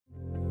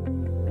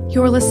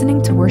You're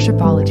listening to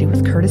Worshipology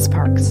with Curtis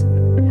Parks,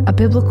 a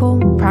biblical,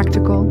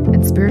 practical,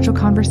 and spiritual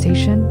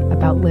conversation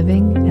about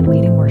living and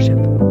leading worship.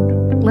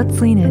 Let's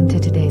lean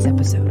into today's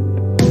episode.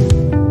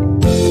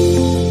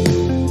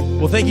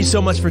 Well, thank you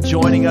so much for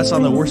joining us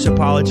on the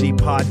Worshipology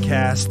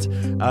podcast.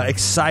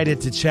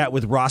 Excited to chat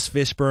with Ross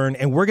Fishburn,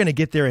 and we're going to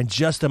get there in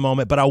just a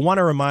moment. But I want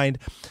to remind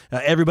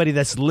everybody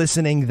that's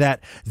listening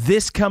that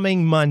this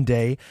coming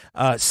Monday,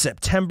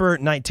 September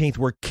 19th,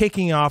 we're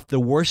kicking off the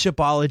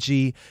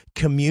Worshipology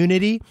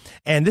community.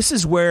 And this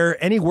is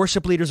where any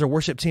worship leaders or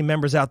worship team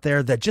members out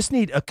there that just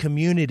need a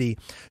community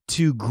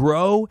to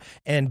grow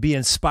and be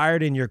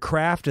inspired in your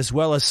craft, as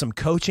well as some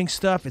coaching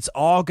stuff. It's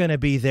all going to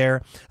be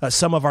there.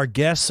 Some of our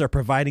guests are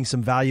providing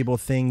some valuable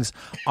things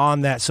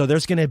on that. So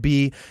there's going to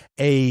be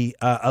a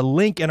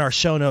link in our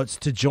show notes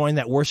to join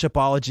that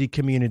Worshipology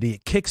community.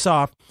 It kicks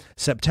off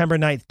September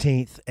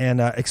 19th,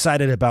 and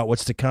excited about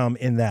what's to come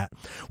in that.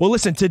 Well,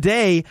 listen,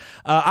 today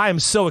I am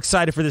so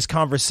excited for this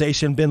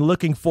conversation. Been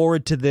looking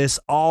forward to this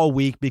all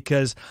week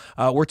because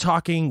we're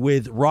talking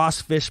with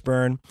Ross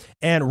Fishburn.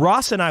 And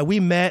Ross and I, we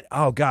met,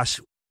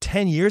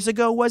 10 years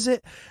ago, was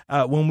it?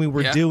 When we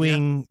were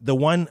doing the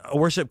One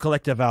Worship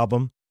Collective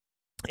album.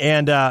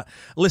 And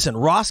listen,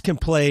 Ross can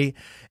play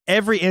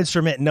every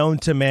instrument known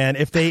to man.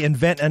 If they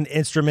invent an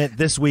instrument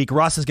this week,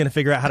 Ross is going to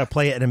figure out how to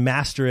play it and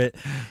master it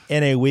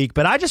in a week.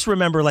 But I just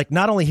remember, like,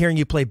 not only hearing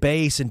you play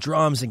bass and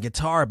drums and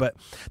guitar, but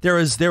there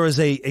was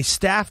a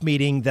staff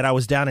meeting that I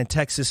was down in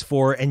Texas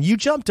for, and you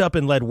jumped up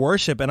and led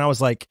worship, and I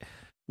was like,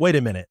 wait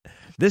a minute.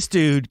 This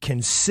dude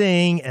can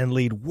sing and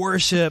lead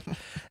worship.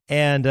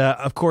 And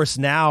of course,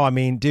 now, I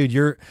mean, dude,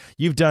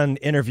 you've done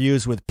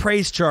interviews with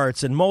Praise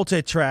Charts and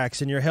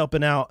Multi-Tracks, and you're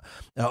helping out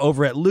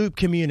over at Loop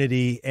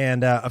Community,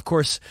 and of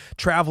course,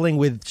 traveling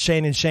with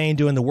Shane and Shane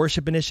doing the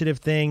Worship Initiative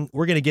thing.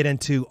 We're going to get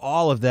into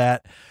all of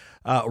that.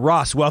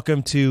 Ross,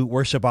 welcome to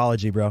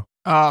Worshipology, bro.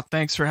 Oh,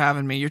 thanks for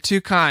having me. You're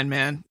too kind,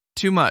 man.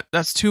 Too much.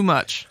 That's too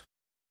much.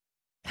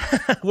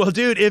 Well,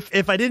 dude,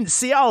 if I didn't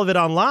see all of it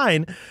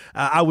online,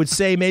 I would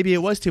say maybe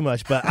it was too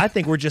much, but I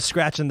think we're just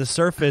scratching the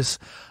surface.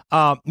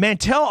 Man,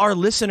 tell our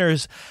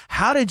listeners,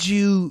 how did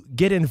you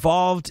get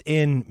involved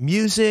in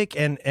music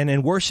and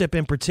in worship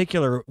in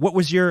particular? What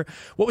was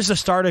the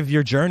start of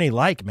your journey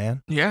like,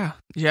 man? Yeah,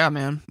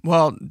 man.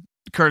 Well,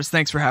 Curtis,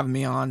 thanks for having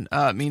me on.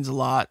 It means a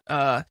lot.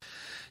 I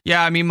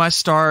mean, my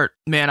start,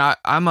 man,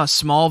 I'm a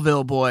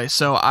Smallville boy,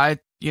 so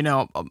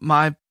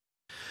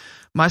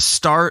my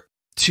start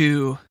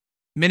to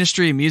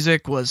ministry and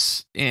music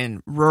was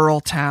in rural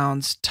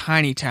towns,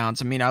 tiny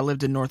towns. I mean, I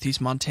lived in Northeast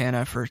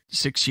Montana for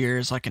 6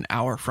 years, like an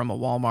hour from a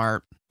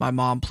Walmart. My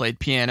mom played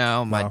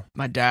piano. Wow.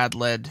 My dad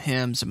led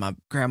hymns, and my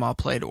grandma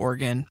played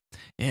organ.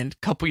 And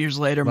a couple years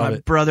later, my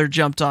older brother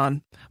jumped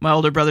on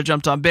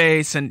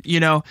bass. And,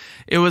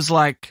 it was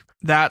like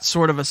that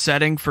sort of a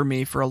setting for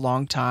me for a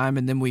long time.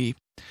 And then we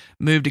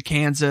moved to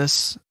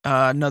Kansas,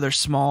 another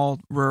small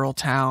rural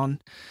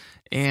town.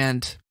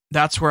 And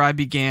that's where I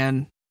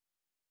began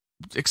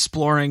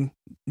exploring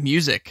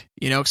music,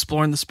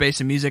 exploring the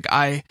space of music.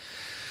 I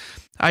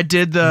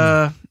did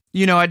the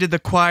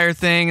choir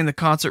thing and the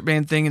concert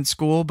band thing in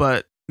school,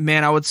 but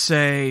man, I would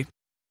say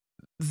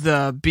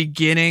the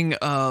beginning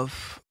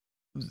of,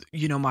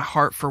 my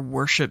heart for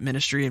worship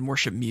ministry and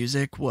worship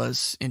music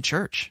was in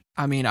church.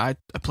 I mean, I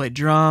played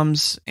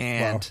drums,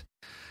 and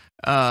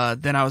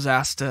then I was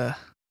asked to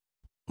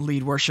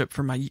lead worship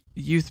for my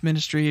youth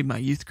ministry, my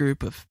youth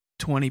group of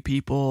 20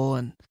 people.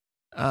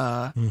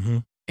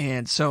 And,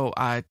 And so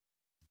I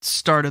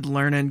started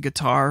learning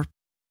guitar,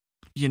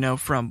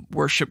 from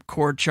worship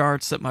chord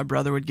charts that my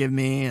brother would give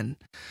me. And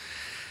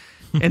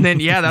then,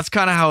 that's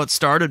kind of how it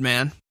started,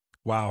 man.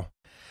 Wow.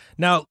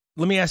 Now,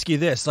 let me ask you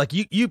this. Like,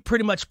 you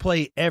pretty much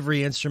play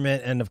every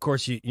instrument, and of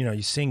course,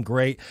 you sing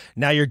great.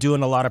 Now you're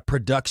doing a lot of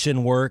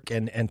production work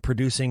and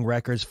producing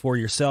records for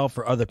yourself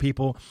or other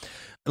people.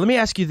 Let me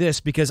ask you this,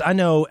 because I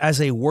know as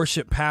a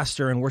worship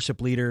pastor and worship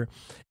leader,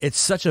 it's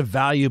such a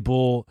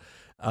valuable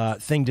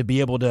thing to be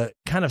able to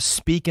kind of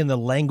speak in the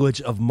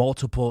language of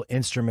multiple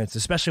instruments,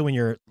 especially when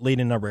you're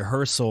leading a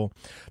rehearsal.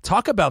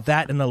 Talk about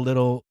that in a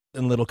little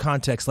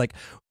context. Like,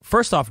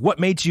 first off, what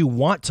made you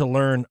want to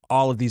learn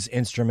all of these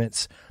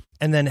instruments?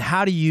 And then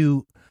how do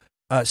you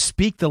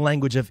speak the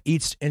language of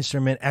each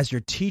instrument as you're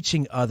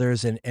teaching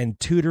others and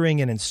tutoring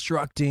and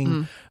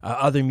instructing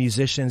other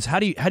musicians? How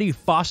do you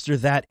foster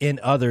that in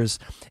others?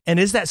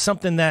 And is that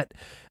something that,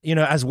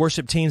 as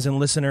worship teams and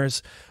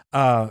listeners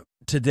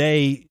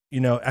today,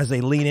 as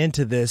they lean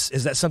into this,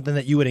 is that something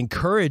that you would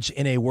encourage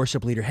in a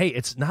worship leader? Hey,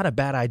 it's not a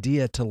bad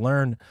idea to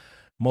learn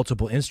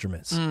multiple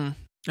instruments.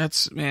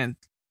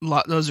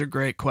 Those are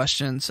great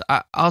questions.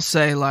 I'll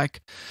say,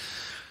 like,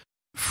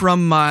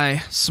 from my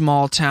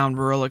small town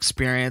rural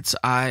experience,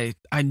 I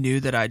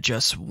knew that I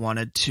just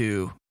wanted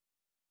to.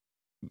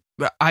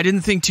 I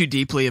didn't think too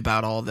deeply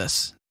about all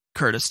this,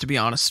 Curtis, to be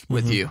honest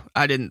with you.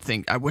 I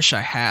wish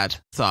I had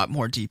thought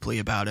more deeply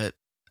about it.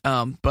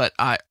 But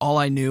all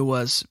I knew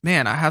was,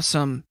 man, I have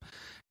some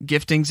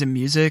giftings in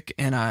music,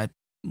 and I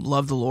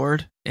love the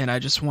Lord, and I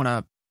just want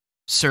to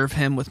serve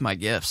him with my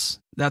gifts.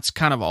 That's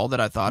kind of all that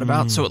I thought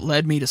about. So it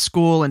led me to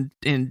school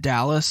in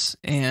Dallas,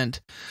 and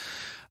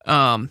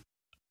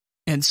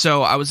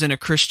so I was in a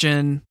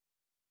Christian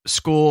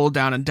school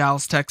down in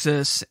Dallas,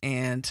 Texas.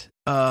 And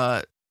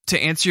to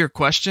answer your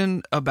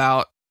question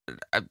about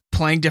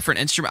playing different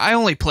instruments, I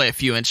only play a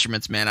few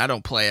instruments, man. I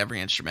don't play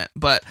every instrument,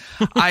 but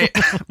I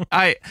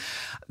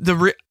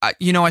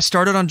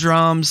started on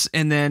drums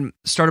and then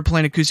started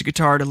playing acoustic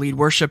guitar to lead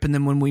worship. And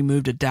then when I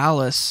moved to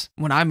Dallas,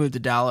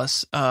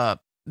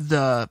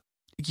 the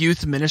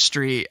youth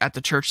ministry at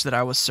the church that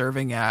I was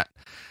serving at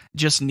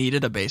just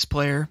needed a bass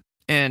player.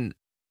 And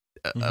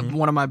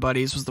one of my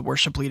buddies was the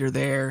worship leader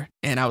there,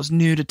 and I was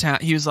new to town.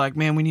 He was like,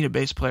 "Man, we need a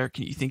bass player.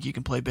 You think you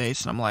can play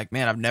bass?" And I'm like,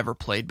 "Man, I've never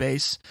played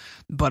bass,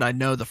 but I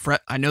know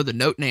the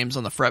note names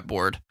on the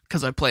fretboard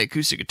because I play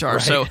acoustic guitar.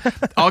 Right. So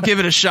I'll give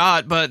it a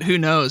shot, but who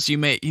knows? You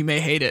may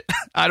hate it.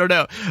 I don't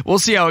know. We'll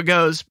see how it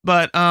goes."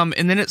 But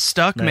and then it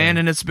stuck, man,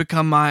 and it's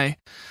become my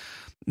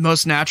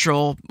most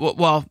natural,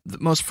 the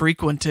most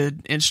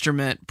frequented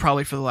instrument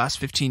probably for the last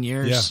 15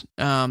 years.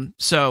 Yeah.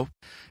 So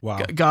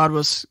wow. God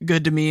was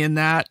good to me in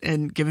that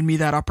and giving me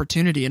that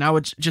opportunity. And I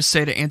would just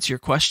say, to answer your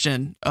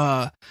question,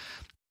 that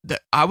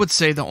I would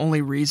say the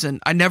only reason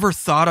I never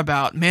thought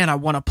about, man, I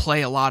want to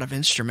play a lot of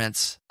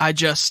instruments. I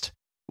just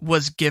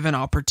was given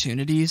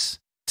opportunities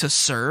to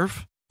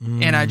serve,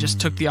 and I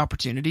just took the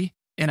opportunity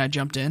and I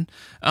jumped in.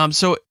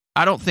 So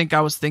I don't think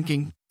I was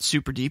thinking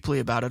super deeply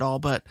about it all,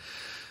 but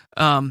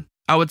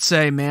I would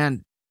say,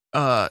 man,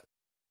 on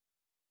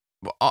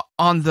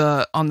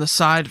the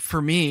side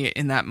for me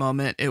in that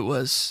moment, it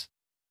was,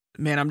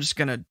 man, I'm just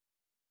gonna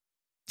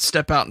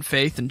step out in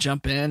faith and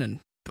jump in and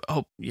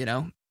hope,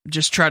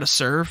 just try to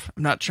serve.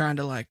 I'm not trying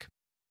to like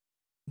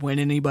win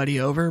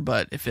anybody over,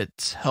 but if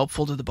it's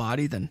helpful to the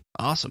body, then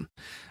awesome.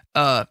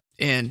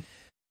 And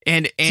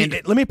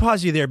See, let me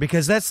pause you there,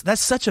 because that's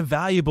such a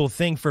valuable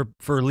thing for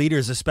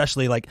leaders,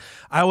 especially. Like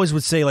I always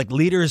would say, like,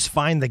 leaders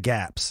find the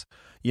gaps,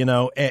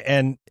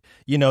 and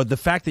the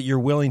fact that you're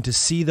willing to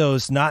see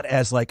those not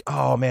as like,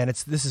 oh man,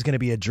 this is going to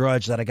be a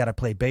drudge that I got to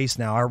play bass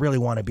now. I really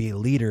want to be a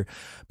leader.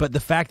 But the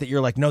fact that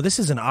you're like, no, this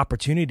is an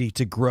opportunity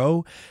to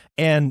grow.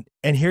 And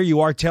here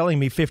you are telling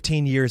me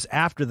 15 years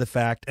after the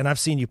fact, and I've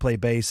seen you play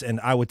bass, and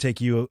I would take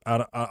you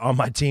on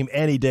my team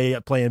any day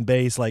at playing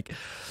bass. Like,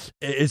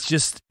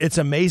 it's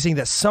amazing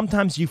that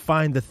sometimes you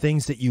find the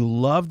things that you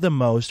love the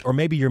most, or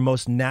maybe you're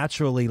most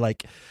naturally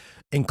like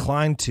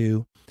inclined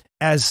to,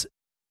 as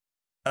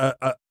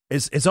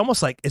it's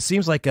almost like, it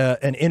seems like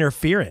an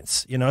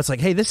interference. It's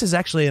like, hey, this is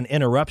actually an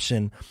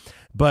interruption,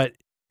 but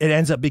it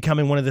ends up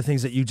becoming one of the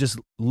things that you just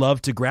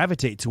love to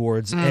gravitate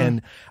towards.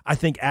 And I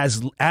think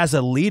as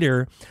a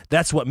leader,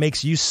 that's what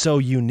makes you so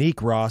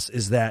unique, Ross,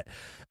 is that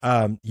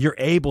you're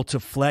able to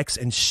flex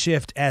and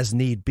shift as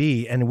need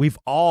be. And we've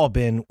all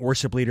been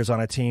worship leaders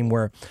on a team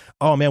where,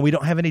 oh man, we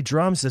don't have any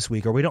drums this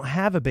week, or we don't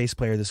have a bass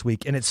player this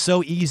week. And it's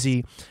so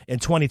easy in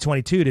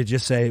 2022 to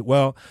just say,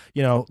 well,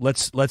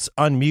 let's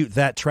unmute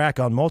that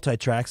track on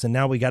multi-tracks, and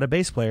now we got a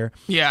bass player.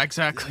 Yeah,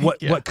 exactly.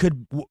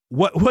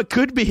 What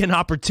could be an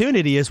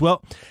opportunity is,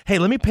 well, hey,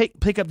 let me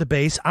pick up the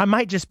bass. I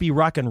might just be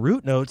rocking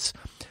root notes,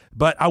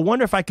 but I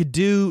wonder if I could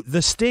do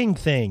the sting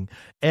thing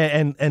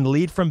and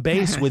lead from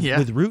bass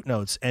with root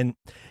notes. And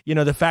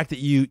the fact that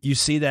you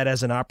see that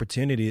as an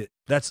opportunity,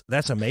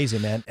 that's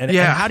amazing, man. And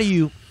how do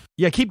you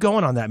keep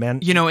going on that, man?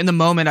 In the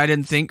moment I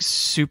didn't think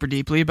super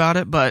deeply about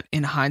it, but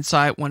in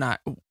hindsight, when I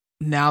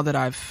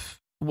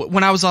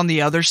was on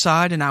the other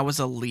side and I was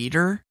a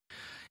leader,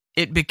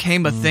 it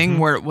became a thing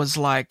where it was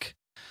like,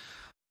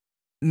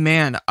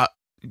 man,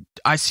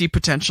 I see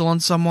potential in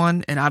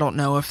someone, and I don't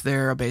know if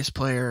they're a bass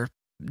player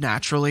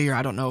naturally, or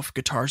I don't know if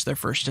guitar's their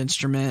first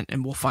instrument,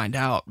 and we'll find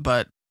out.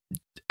 But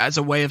as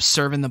a way of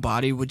serving the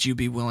body, would you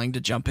be willing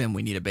to jump in?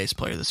 We need a bass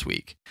player this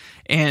week.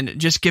 And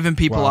just giving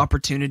people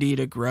opportunity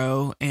to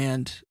grow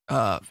and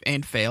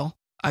fail,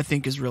 I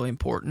think, is really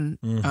important.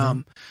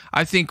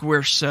 I think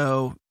we're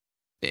so,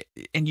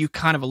 and you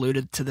kind of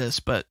alluded to this,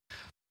 but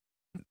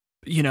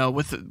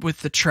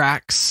with the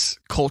tracks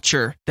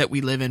culture that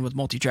we live in, with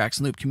multi-tracks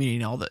and loop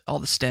community and all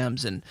the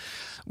stems, and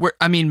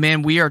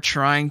we are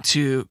trying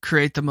to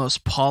create the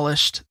most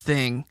polished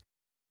thing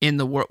in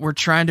the world. We're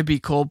trying to be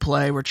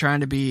Coldplay. We're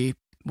trying to be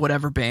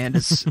whatever band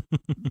is,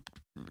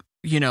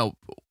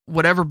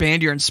 whatever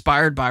band you're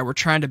inspired by. We're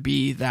trying to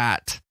be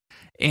that.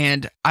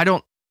 And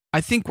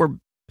I think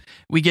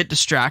we get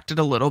distracted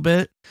a little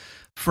bit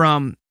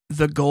from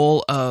the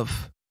goal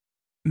of,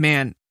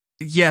 man,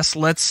 yes,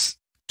 let's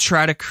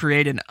try to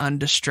create an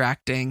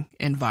undistracting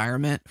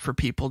environment for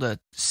people to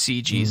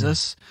see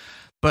Jesus,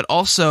 but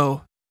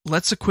also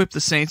let's equip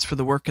the saints for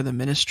the work of the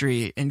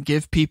ministry and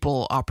give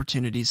people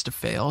opportunities to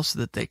fail so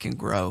that they can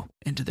grow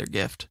into their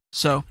gift.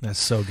 So that's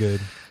so good.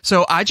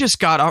 So I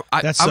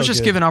was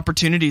just given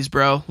opportunities,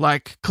 bro.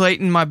 Like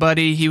Clayton, my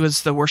buddy, he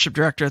was the worship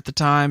director at the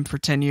time for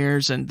 10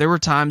 years. And there were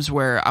times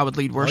where I would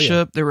lead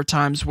worship. There were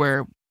times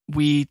where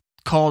we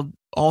called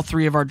all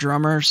three of our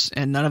drummers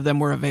and none of them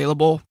were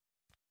available,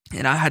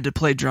 and I had to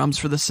play drums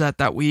for the set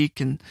that week.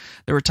 And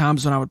there were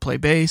times when I would play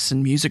bass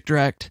and music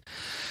direct.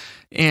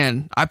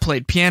 and I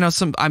played piano.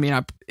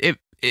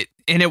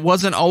 And it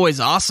wasn't always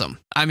awesome.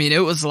 I mean, it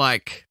was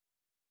like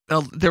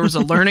there was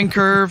a learning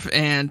curve,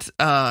 and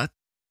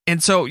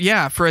so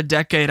yeah, for a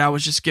decade I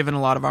was just given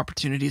a lot of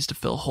opportunities to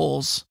fill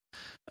holes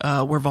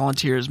where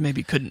volunteers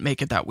maybe couldn't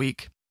make it that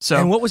week. So,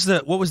 and what was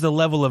the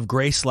level of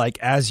grace like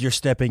as you're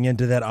stepping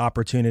into that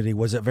opportunity?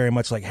 Was it very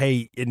much like,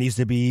 hey, it needs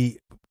to be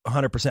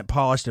 100%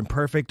 polished and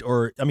perfect?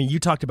 Or, I mean, you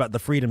talked about the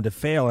freedom to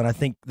fail, and I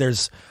think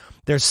there's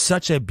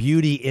such a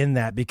beauty in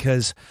that,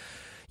 because,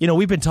 you know,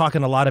 we've been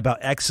talking a lot about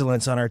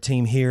excellence on our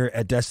team here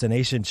at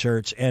Destination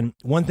Church, and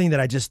one thing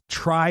that I just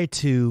try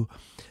to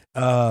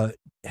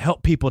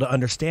help people to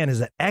understand is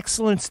that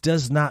excellence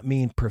does not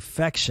mean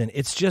perfection.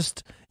 It's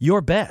just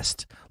your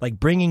best, like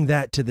bringing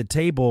that to the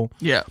table.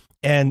 Yeah.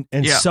 And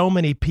so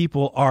many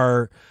people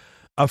are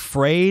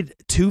afraid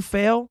to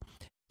fail.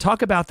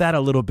 Talk about that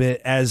a little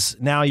bit, as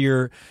now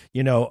you're,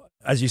 you know,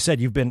 as you said,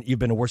 you've been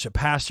a worship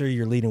pastor,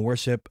 you're leading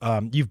worship.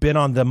 You've been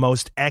on the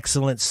most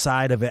excellent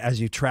side of it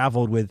as you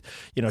traveled with,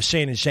 you know,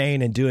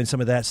 Shane and doing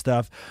some of that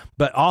stuff,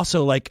 but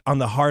also like on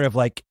the heart of,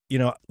 like, you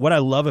know, what I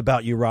love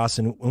about you, Ross,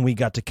 and when we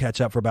got to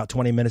catch up for about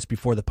 20 minutes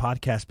before the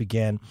podcast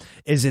began,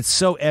 is it's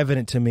so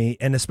evident to me,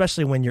 and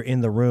especially when you're in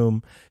the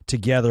room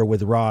together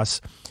with Ross,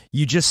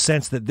 you just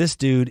sense that this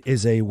dude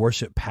is a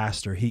worship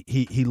pastor.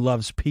 He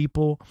loves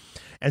people.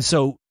 And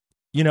so,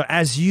 you know,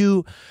 as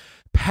you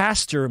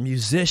pastor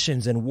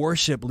musicians and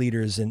worship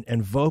leaders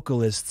and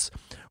vocalists,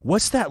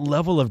 what's that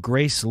level of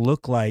grace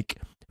look like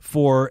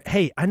for,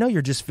 hey, I know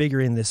you're just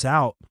figuring this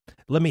out,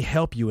 let me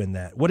help you in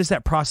that? What does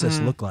that process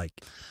look like?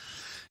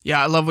 Yeah,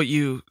 I love what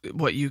you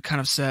kind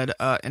of said,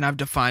 and I've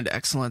defined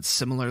excellence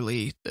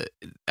similarly.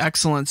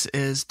 Excellence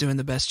is doing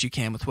the best you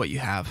can with what you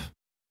have,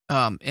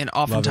 and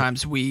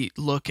oftentimes we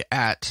look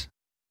at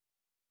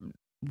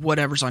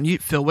whatever's on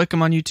Phil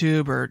Wickham on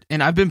YouTube,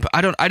 and I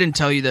didn't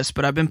tell you this,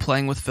 but I've been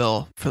playing with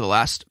Phil for the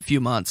last few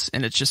months,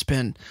 and it's just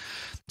been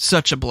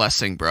such a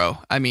blessing, bro.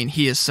 I mean,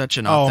 he is such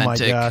an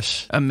authentic,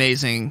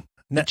 amazing,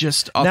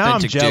 just authentic now I'm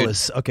dude.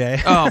 Jealous.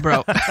 Okay. Oh,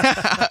 bro.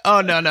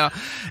 Oh, no.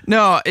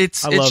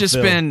 It's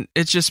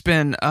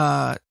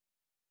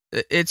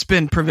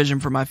been provision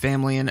for my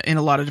family in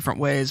a lot of different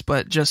ways,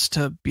 but just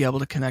to be able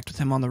to connect with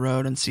him on the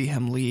road and see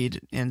him lead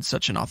in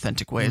such an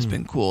authentic way has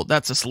been cool.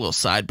 That's just a little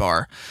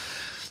sidebar.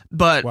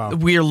 But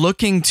we're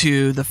looking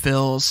to the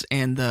Phils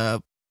and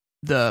the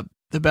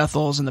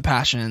Bethels and the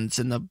Passions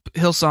and the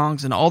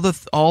Hillsongs and all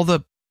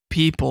the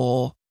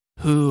people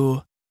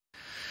who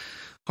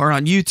are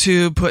on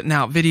YouTube putting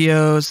out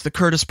videos, the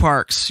Curtis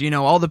Parks, you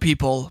know, all the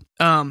people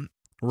who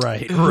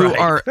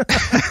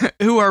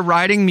are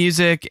writing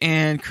music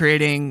and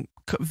creating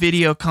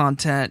video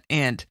content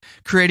and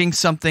creating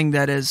something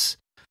that is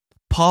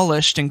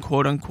polished and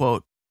quote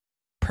unquote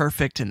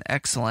perfect and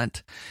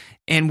excellent.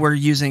 And we're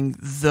using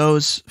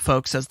those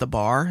folks as the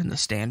bar and the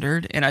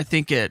standard. And I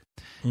think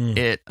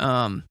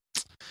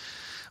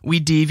we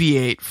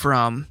deviate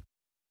from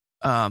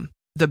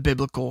the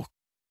biblical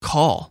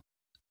call.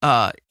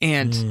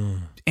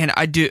 And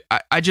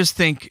I just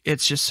think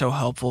it's just so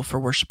helpful for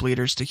worship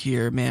leaders to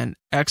hear, man,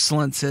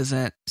 excellence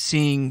isn't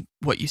seeing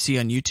what you see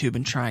on YouTube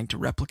and trying to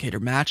replicate or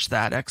match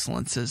that.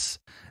 Excellence is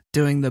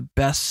doing the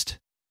best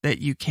that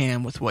you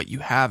can with what you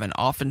have. And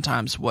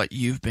oftentimes what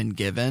you've been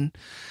given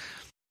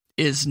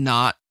is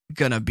not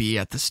going to be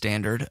at the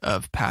standard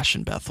of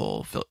Passion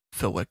Bethel,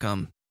 Phil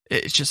Wickham.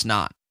 It's just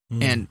not.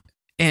 And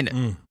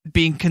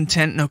being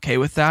content and okay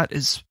with that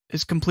is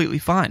completely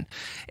fine.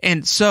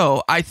 And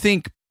so I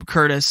think,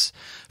 Curtis,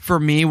 for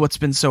me, what's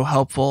been so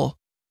helpful,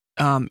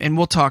 and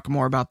we'll talk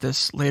more about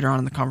this later on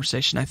in the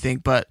conversation, I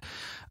think, but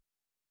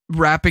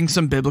wrapping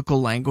some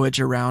biblical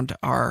language around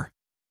our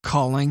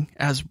calling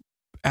as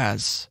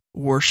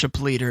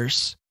worship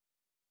leaders.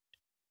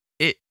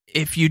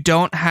 If you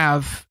don't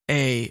have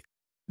a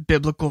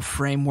biblical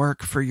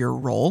framework for your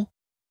role,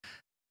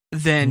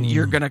 then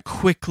you're going to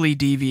quickly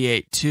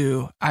deviate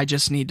to, I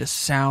just need to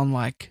sound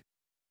like,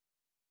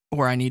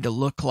 or I need to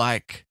look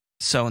like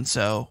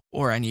so-and-so,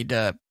 or I need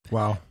to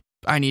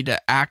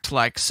act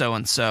like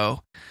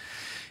so-and-so.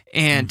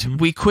 And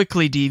we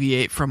quickly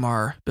deviate from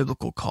our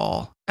biblical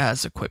call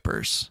as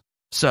equippers.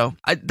 So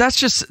that's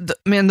just,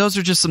 man, those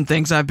are just some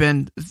things I've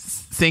been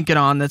thinking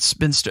on. That's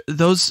been,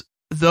 those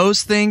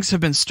things have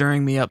been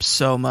stirring me up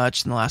so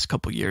much in the last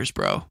couple years,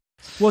 bro.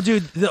 Well,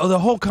 dude, the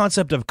whole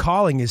concept of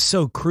calling is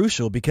so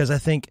crucial, because I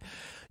think,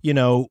 you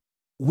know,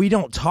 we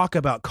don't talk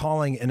about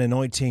calling and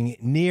anointing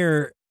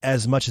near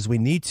as much as we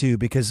need to,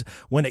 because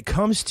when it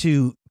comes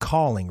to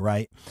calling,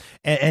 right?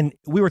 And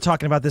we were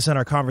talking about this in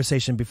our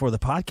conversation before the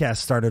podcast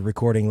started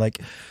recording. Like,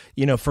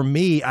 you know, for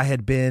me, I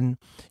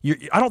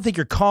don't think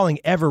your calling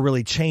ever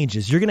really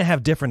changes. You're going to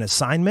have different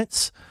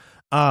assignments.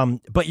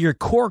 But your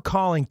core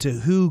calling to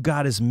who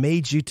God has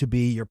made you to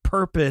be, your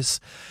purpose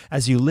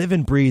as you live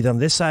and breathe on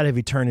this side of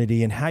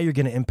eternity, and how you're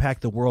going to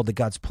impact the world that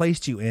God's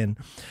placed you in,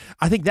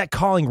 I think that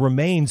calling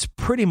remains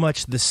pretty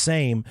much the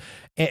same.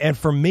 And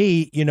for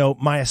me,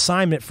 my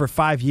assignment for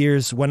 5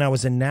 years when I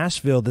was in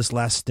Nashville this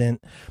last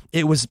stint,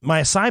 my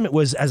assignment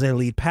was as a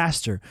lead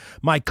pastor.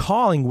 My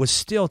calling was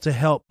still to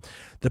help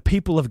the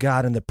people of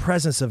God and the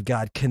presence of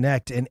God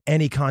connect in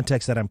any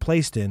context that I'm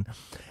placed in.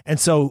 And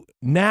so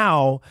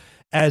now,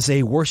 as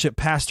a worship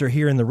pastor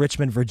here in the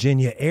Richmond,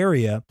 Virginia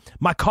area,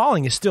 my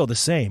calling is still the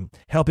same,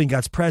 helping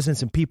God's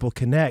presence and people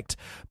connect,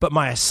 but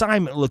my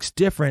assignment looks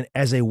different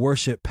as a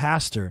worship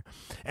pastor.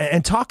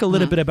 And talk a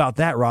little bit about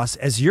that, Ross,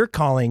 as your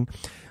calling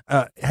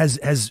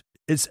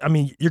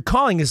your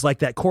calling is like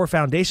that core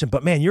foundation,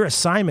 but man, your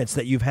assignments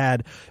that you've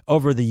had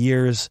over the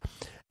years,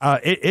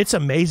 it's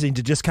amazing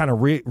to just kind of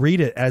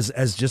read it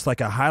as just like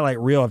a highlight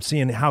reel of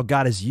seeing how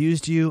God has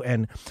used you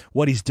and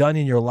what He's done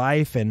in your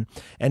life, and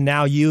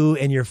now you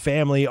and your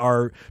family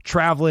are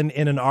traveling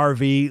in an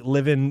RV,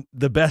 living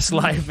the best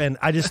life, and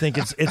I just think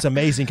it's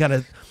amazing, kind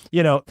of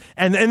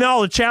and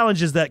all the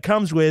challenges that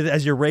comes with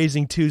as you're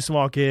raising two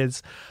small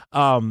kids.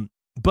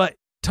 But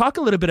talk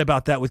a little bit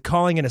about that with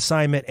calling and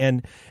assignment,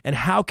 and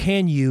how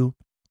can you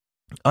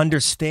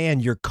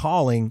understand your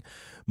calling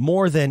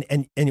more than,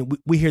 and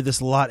we hear this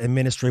a lot in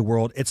ministry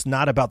world, it's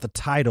not about the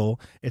title,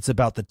 it's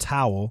about the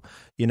towel,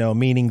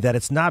 meaning that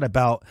it's not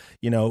about,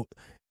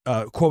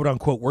 quote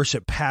unquote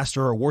worship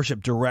pastor or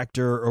worship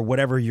director or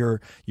whatever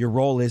your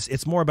role is.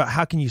 It's more about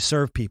how can you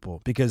serve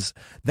people, because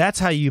that's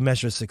how you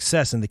measure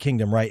success in the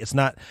kingdom, right? It's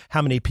not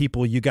how many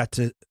people you got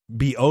to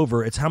be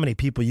over, it's how many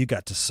people you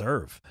got to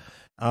serve.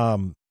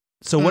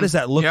 So what does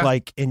that look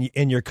like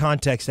in your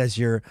context as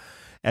you're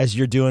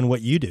doing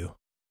what you do?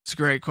 It's a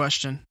great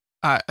question.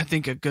 I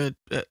think a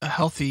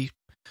healthy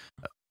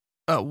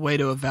way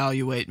to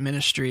evaluate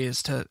ministry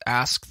is to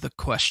ask the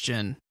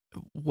question,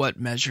 what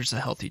measures a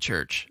healthy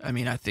church? I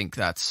mean, I think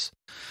that's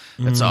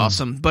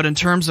awesome. But in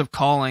terms of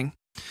calling,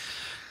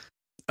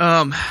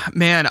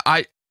 man,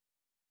 I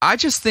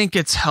just think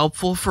it's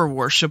helpful for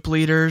worship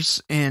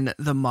leaders in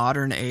the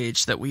modern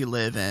age that we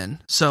live in.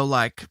 So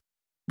like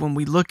when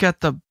we look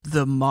at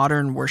the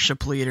modern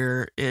worship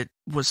leader, it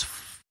was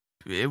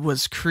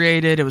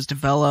created, it was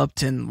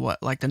developed in the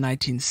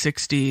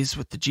 1960s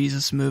with the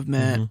Jesus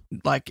movement.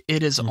 Like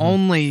it is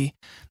only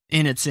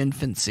in its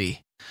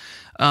infancy.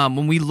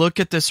 When we look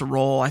at this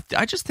role,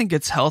 I just think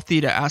it's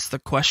healthy to ask the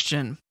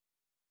question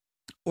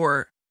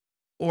or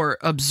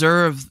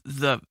observe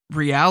the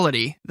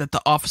reality that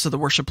the office of the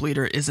worship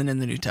leader isn't in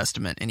the New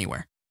Testament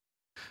anywhere.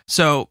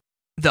 So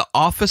the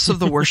office of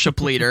the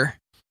worship leader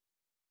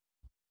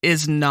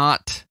is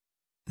not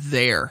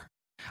there.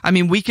 I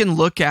mean, we can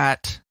look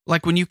at,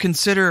 like when you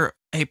consider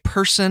a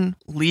person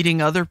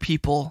leading other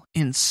people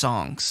in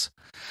songs,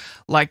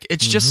 like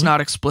it's just not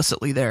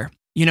explicitly there.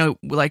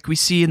 Like we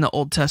see in the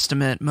Old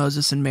Testament,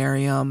 Moses and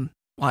Miriam,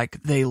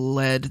 like they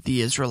led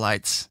the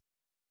Israelites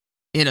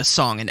in a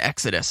song in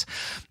Exodus.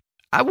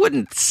 I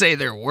wouldn't say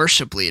they're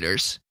worship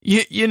leaders,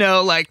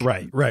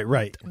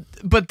 Right.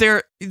 But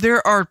there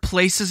are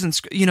places in,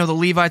 the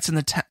Levites in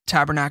the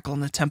tabernacle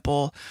and the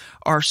temple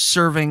are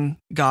serving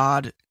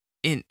God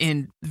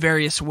in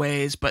various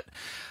ways, but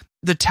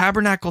the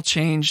tabernacle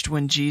changed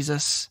when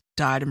Jesus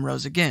died and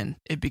rose again.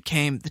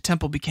 The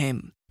temple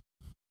became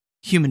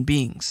human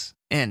beings,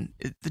 and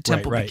the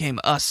temple became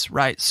us,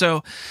 right?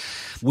 So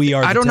we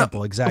are the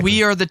temple, exactly.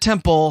 We are the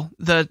temple.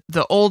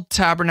 The old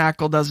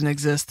tabernacle doesn't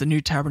exist. The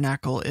new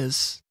tabernacle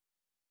is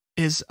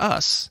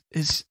us,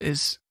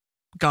 is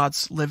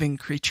God's living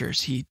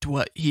creatures. He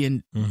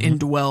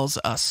indwells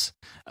us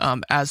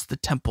as the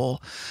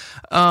temple.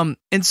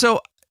 And so,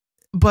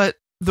 but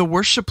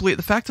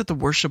the fact that the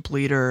worship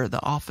leader,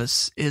 the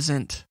office,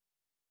 isn't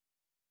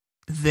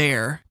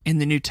there in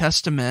the New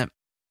Testament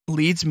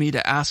leads me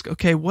to ask,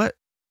 okay, what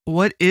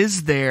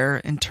is there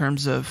in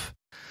terms of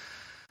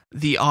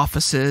the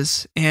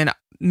offices? And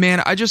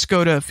man, I just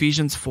go to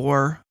Ephesians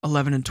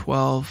 4:11 and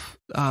 12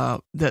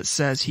 that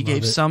says he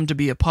gave some to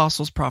be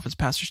apostles, prophets,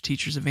 pastors,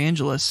 teachers,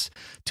 evangelists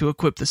to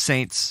equip the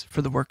saints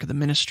for the work of the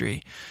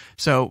ministry.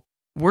 So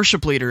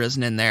worship leader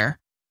isn't in there.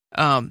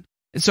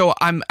 So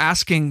I'm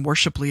asking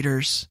worship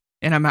leaders,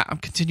 and I'm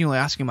continually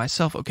asking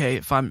myself, okay,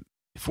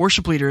 if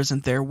worship leader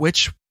isn't there,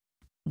 which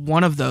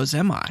one of those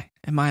am I?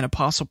 Am I an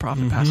apostle,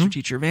 prophet, pastor,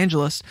 teacher,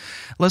 evangelist?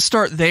 Let's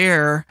start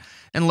there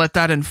and let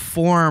that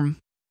inform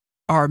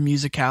our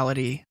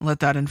musicality.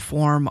 Let that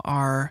inform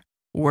our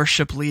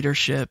worship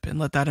leadership, and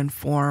let that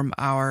inform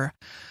our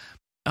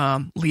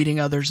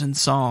leading others in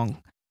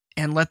song,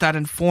 and let that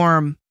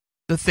inform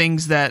the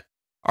things that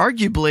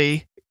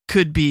arguably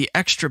could be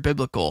extra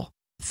biblical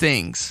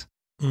things.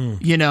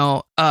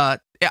 I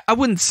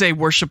wouldn't say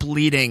worship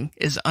leading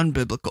is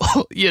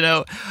unbiblical.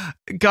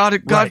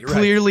 God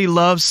clearly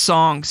loves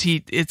songs.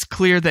 It's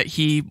clear that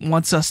He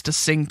wants us to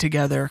sing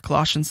together.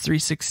 Colossians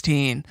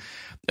 3:16,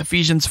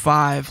 Ephesians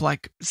 5,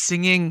 like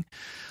singing,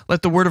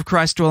 let the word of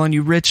Christ dwell in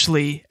you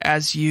richly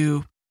as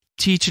you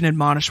teach and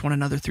admonish one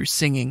another through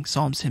singing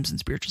psalms, hymns, and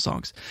spiritual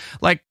songs.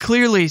 Like,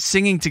 clearly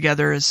singing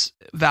together is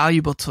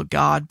valuable to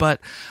God, but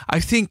I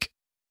think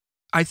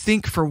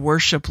for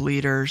worship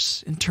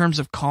leaders, in terms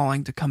of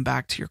calling, to come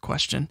back to your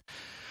question,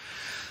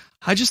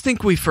 I just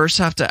think we first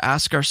have to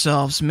ask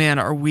ourselves, man,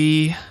 are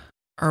we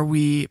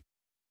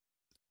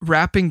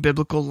wrapping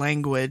biblical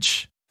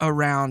language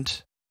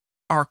around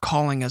our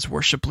calling as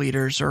worship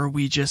leaders, or are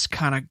we just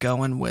kind of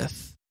going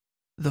with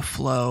the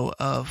flow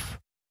of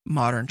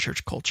modern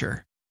church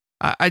culture?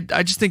 I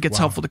just think it's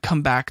helpful to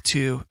come back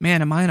to,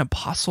 man, am I an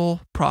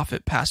apostle,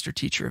 prophet, pastor,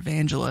 teacher,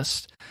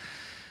 evangelist?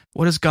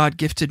 What has God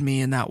gifted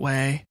me in that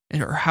way?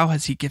 Or how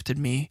has he gifted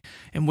me?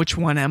 And which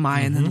one am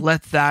I? And then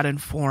let that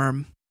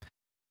inform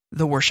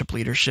the worship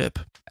leadership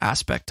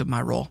aspect of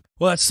my role.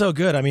 Well, that's so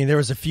good. I mean, there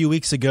was a few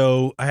weeks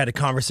ago, I had a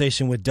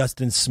conversation with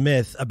Dustin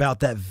Smith about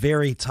that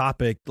very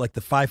topic, like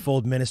the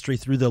fivefold ministry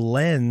through the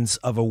lens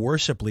of a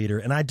worship leader.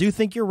 And I do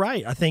think you're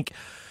right. I think,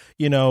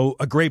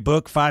 a great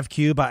book,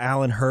 5Q by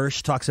Alan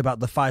Hirsch, talks about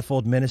the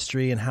fivefold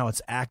ministry and how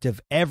it's active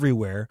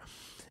everywhere.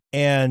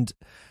 And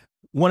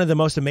one of the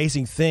most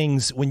amazing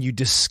things when you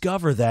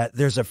discover that,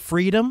 there's a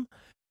freedom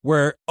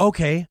where,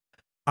 okay,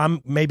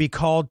 I'm maybe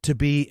called to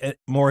be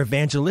more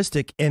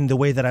evangelistic in the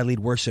way that I lead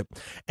worship.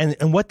 And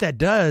what that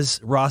does,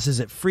 Ross,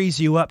 is it frees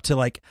you up to,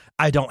 like,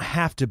 I don't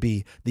have to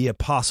be the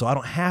apostle. I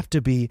don't have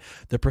to be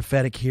the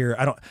prophetic here.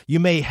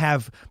 You may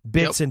have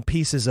bits and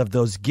pieces of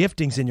those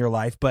giftings in your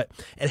life, but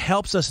it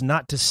helps us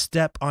not to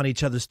step on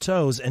each other's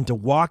toes and to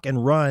walk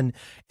and run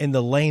in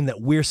the lane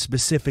that we're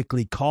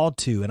specifically called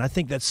to. And I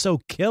think that's so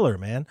killer,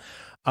 man.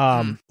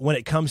 When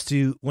it comes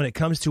to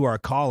our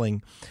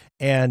calling.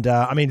 And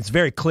I mean, it's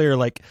very clear,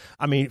 like,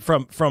 I mean,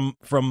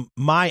 from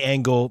my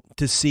angle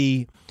to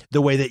see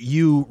the way that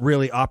you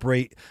really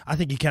operate, I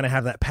think you kind of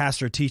have that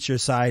pastor teacher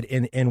side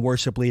in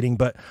worship leading,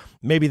 but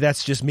maybe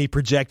that's just me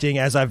projecting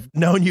as I've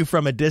known you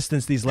from a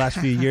distance these last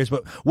few years.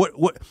 But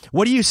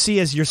what do you see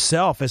as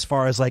yourself as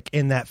far as, like,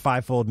 in that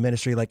fivefold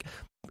ministry? Like,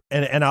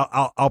 and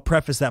I'll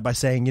preface that by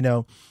saying,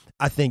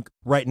 I think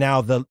right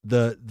now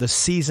the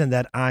season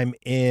that I'm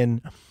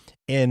in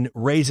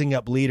raising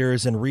up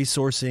leaders and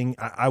resourcing,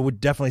 I would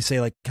definitely say,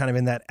 like, kind of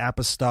in that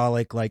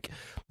apostolic, like,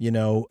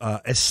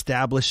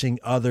 establishing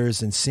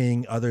others and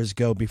seeing others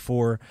go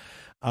before.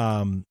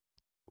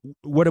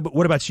 What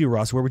about you,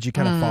 Ross? Where would you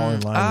kind of fall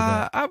in line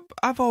with that?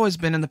 I've always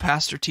been in the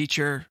pastor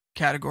teacher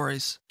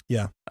categories.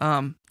 Yeah.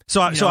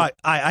 So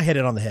I hit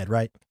it on the head,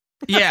 right?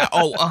 Yeah.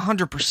 Oh,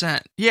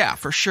 100%. Yeah,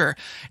 for sure.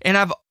 And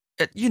I've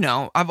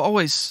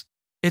always,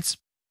 it's,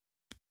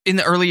 in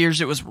the early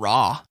years, it was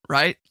raw,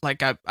 right?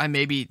 Like it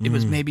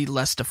was maybe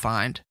less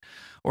defined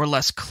or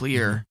less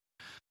clear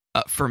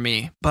for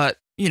me. But,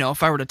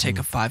 if I were to take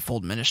a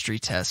fivefold ministry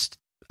test,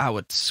 I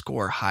would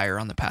score higher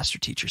on the pastor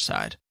teacher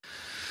side.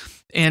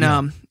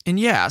 And,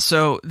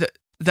 so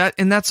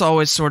that's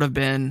always sort of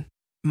been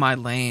my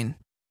lane.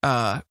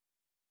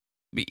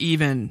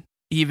 Even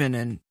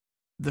in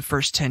the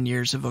first 10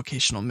 years of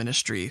vocational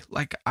ministry,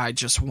 like, I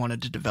just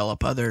wanted to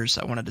develop others.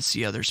 I wanted to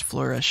see others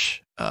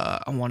flourish.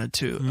 I wanted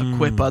to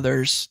equip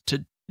others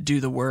to do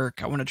the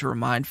work. I wanted to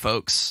remind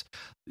folks,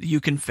 you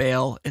can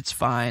fail. It's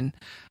fine.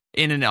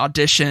 In an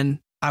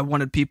audition, I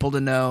wanted people to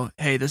know,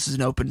 hey, this is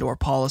an open door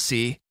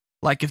policy.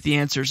 Like, if the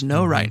answer is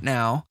no right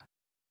now,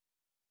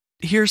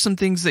 here's some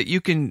things that you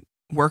can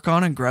work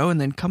on and grow and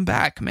then come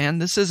back, man.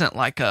 This isn't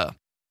like a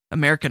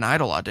American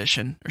Idol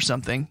audition or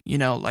something,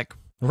 like,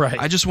 right.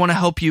 I just want to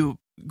help you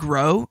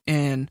grow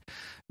and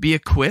be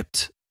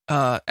equipped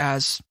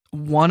as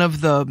one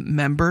of the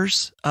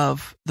members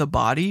of the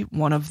body,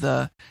 one of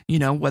the,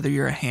 whether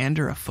you're a hand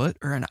or a foot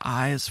or an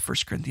eye, as 1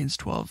 Corinthians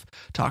 12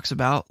 talks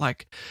about,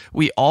 like,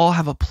 we all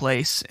have a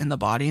place in the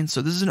body. And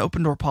so this is an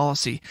open door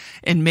policy.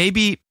 And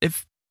maybe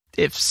if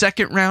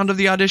second round of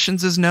the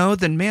auditions is no,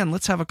 then, man,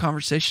 let's have a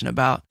conversation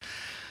about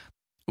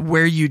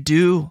where you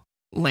do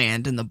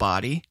land in the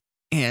body.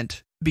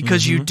 And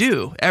because you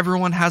do,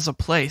 everyone has a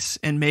place,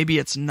 and maybe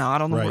it's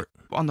not on the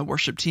on the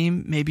worship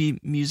team. Maybe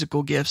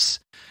musical gifts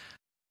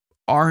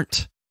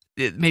aren't.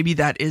 Maybe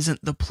that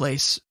isn't the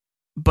place,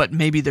 but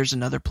maybe there's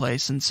another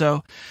place. And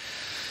so,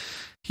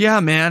 yeah,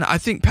 man, I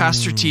think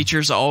pastor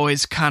teacher's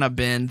always kind of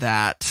been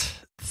that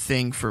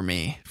thing for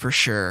me, for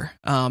sure.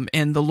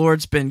 And the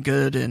Lord's been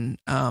good in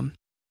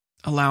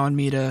allowing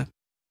me to,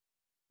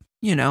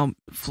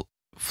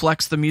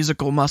 flex the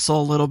musical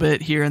muscle a little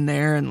bit here and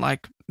there, and,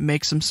 like,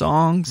 make some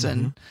songs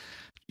and,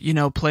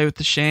 play with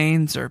the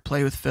Shanes or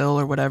play with Phil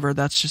or whatever.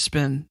 That's just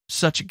been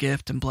such a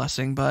gift and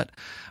blessing. But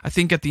I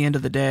think at the end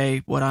of the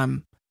day, what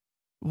I'm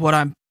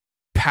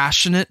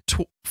passionate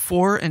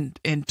for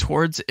and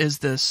towards is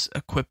this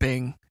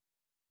equipping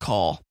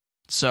call.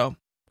 So,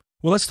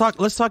 well, let's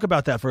talk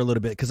about that for a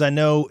little bit, because I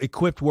know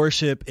equipped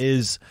worship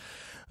is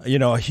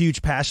a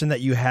huge passion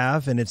that you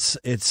have, and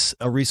it's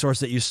a resource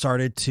that you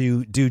started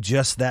to do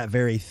just that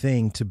very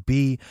thing, to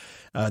be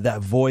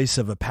that voice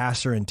of a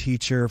pastor and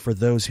teacher for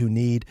those who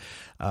need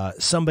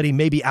somebody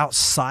maybe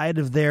outside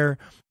of their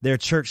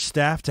church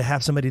staff, to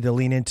have somebody to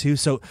lean into.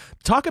 So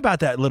talk about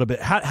that a little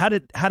bit. How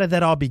did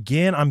that all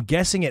begin? I'm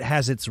guessing it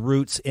has its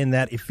roots in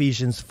that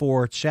Ephesians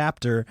 4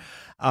 chapter.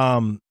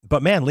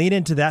 But man, lean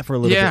into that for a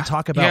little bit.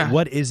 Talk about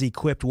what is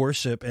equipped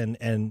worship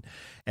and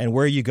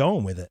where are you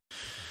going with it?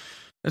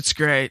 That's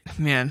great,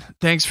 man.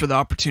 Thanks for the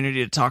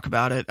opportunity to talk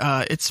about it.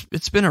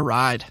 It's been a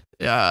ride.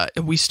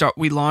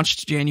 We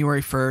launched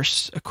January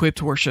 1st.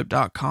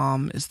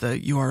 Equippedworship.com is the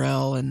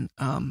URL,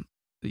 and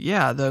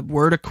the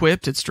word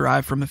equipped, it's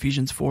derived from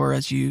Ephesians 4,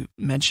 as you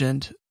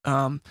mentioned.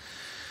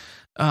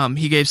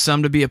 He gave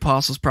some to be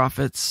apostles,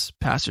 prophets,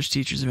 pastors,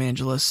 teachers,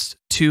 evangelists,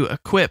 to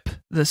equip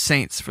the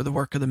saints for the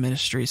work of the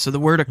ministry. So the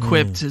word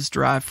equipped is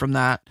derived from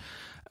that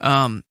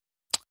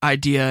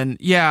idea. And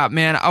yeah,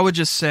 man, I would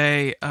just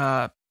say,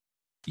 I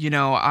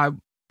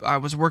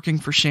was working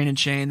for Shane &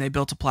 Shane. They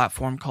built a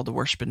platform called the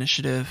Worship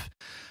Initiative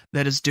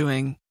that is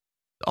doing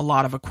a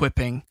lot of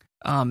equipping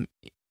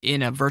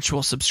in a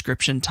virtual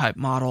subscription type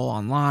model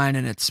online,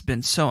 and it's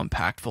been so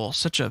impactful,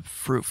 such a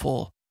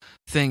fruitful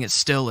thing. It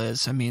still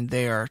is. I mean,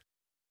 they are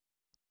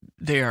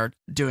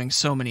doing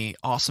so many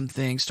awesome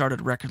things,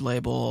 started a record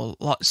label,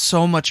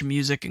 so much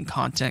music and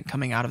content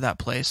coming out of that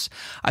place.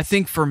 I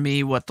think for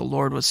me, what the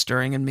Lord was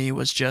stirring in me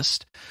was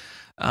just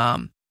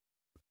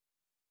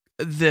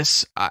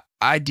this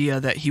idea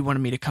that he wanted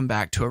me to come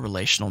back to a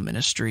relational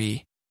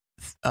ministry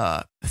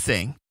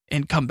thing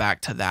and come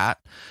back to that,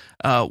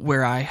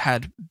 where I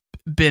had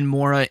been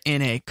more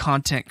in a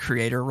content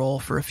creator role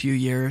for a few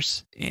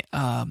years.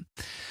 And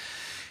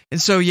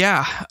so,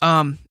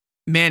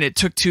 man, it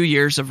took 2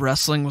 years of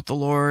wrestling with the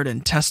Lord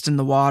and testing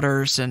the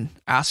waters and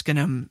asking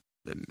him,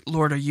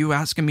 Lord, are you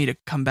asking me to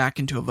come back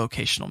into a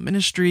vocational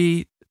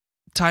ministry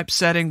type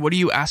setting? What are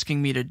you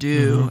asking me to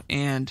do?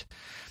 And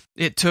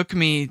it took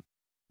me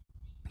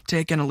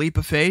taking a leap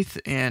of faith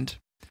and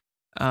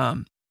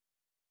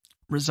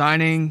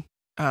resigning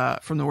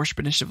from the Worship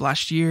Initiative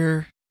last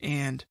year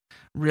and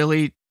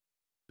really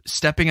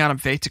stepping out in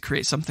faith to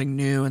create something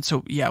new. And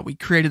so, we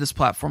created this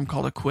platform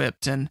called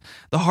Equipped, and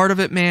the heart of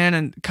it, man,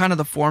 and kind of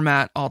the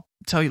format, I'll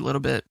tell you a little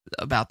bit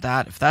about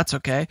that, if that's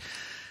okay,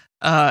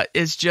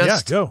 is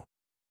just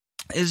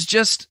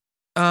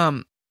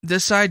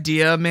this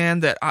idea, man,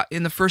 that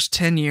in the first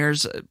 10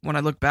 years, when I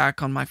look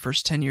back on my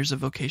first 10 years of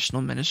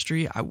vocational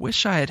ministry, I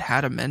wish I had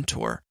had a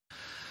mentor,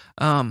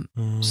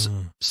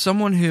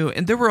 someone who,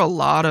 and there were a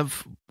lot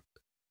of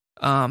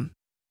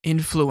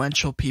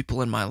influential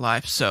people in my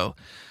life, so,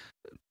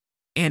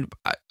 and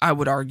I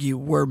would argue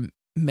were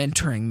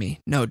mentoring me,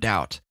 no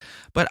doubt.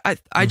 But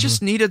I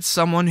just needed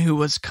someone who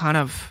was kind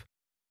of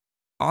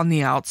on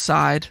the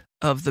outside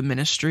of the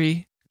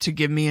ministry to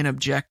give me an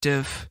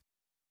objective,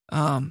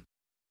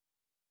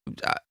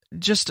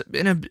 just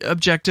an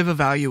objective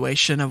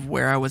evaluation of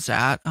where I was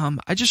at.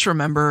 I just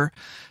remember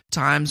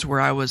times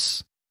where I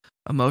was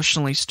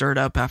emotionally stirred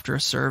up after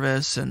a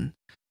service, and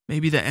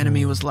maybe the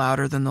enemy was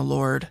louder than the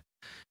Lord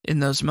in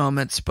those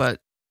moments, but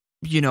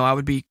I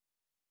would be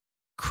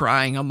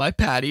crying on my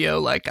patio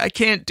like, I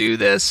can't do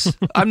this.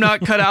 I'm not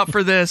cut out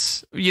for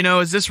this.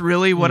 Is this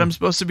really what I'm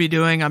supposed to be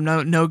doing? I'm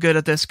no good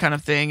at this kind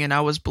of thing. And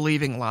I was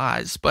believing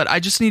lies, but I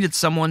just needed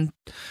someone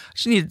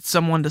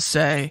to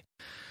say,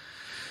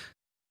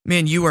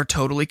 man, you are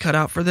totally cut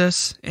out for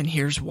this, and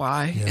here's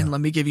why. Yeah. And let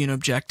me give you an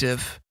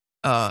objective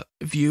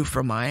view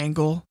from my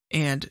angle,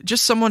 and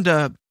just someone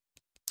to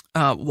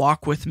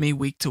walk with me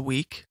week to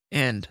week,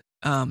 and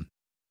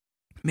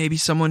maybe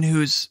someone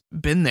who's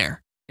been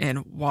there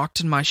and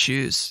walked in my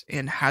shoes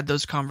and had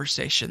those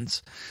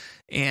conversations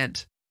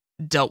and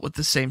dealt with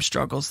the same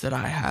struggles that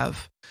I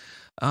have.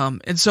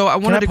 And so I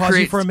wanted to pause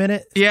create you for a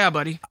minute. Yeah,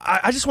 buddy.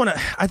 I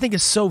think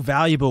it's so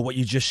valuable what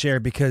you just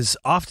shared, because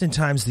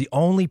oftentimes the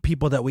only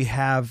people that we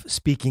have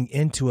speaking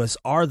into us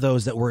are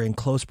those that we're in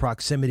close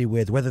proximity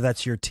with, whether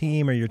that's your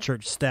team or your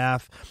church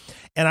staff.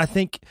 And I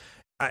think,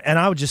 and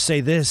I would just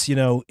say this,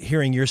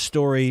 hearing your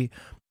story,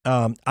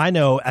 I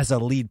know as a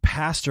lead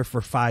pastor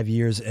for 5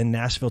 years in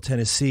Nashville,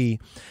 Tennessee,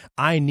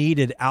 I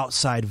needed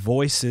outside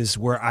voices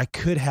where I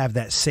could have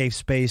that safe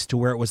space to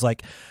where it was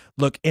like,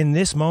 look, in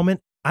this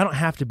moment, I don't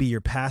have to be your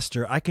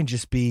pastor. I can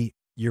just be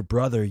your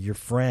brother, your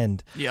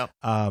friend. Yep.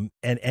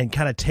 And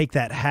kind of take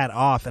that hat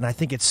off. And I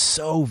think it's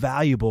so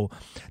valuable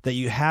that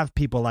you have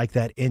people like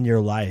that in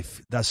your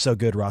life. That's so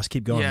good, Ross.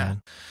 Keep going,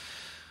 man.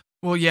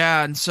 Well,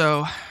 yeah. And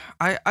so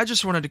I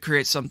just wanted to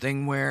create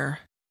something where,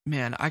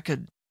 man, I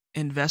could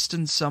invest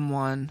in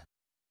someone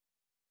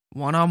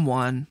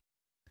one-on-one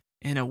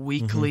in a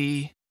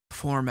weekly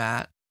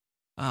format.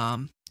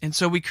 And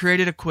so we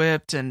created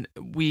Equipped, and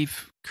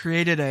we've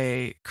created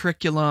a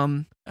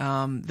curriculum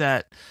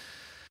that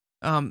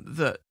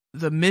the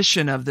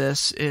mission of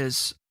this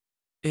is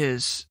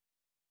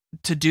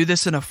to do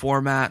this in a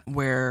format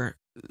where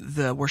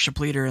the worship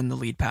leader and the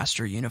lead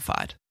pastor are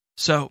unified.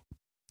 So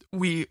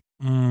we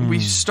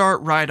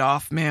start right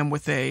off, man,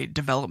 with a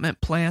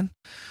development plan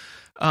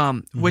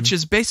which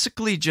is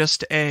basically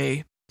just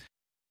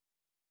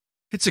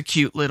it's a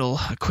cute little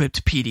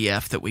equipped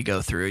PDF that we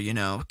go through,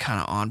 kind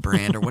of on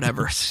brand or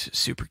whatever.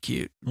 Super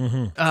cute.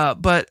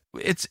 But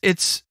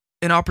it's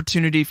an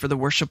opportunity for the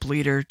worship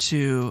leader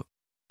to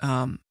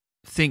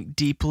think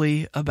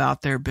deeply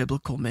about their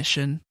biblical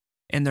mission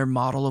and their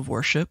model of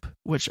worship,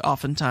 which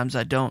oftentimes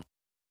I don't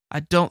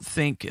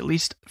think, at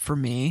least for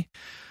me,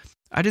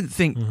 I didn't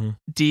think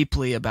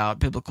deeply about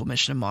biblical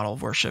mission and model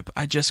of worship.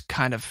 I just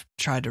kind of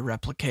tried to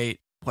replicate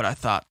what I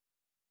thought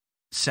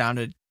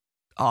sounded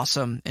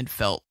awesome and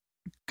felt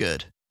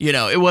good.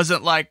 It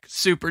wasn't like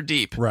super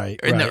deep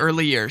in the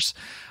early years.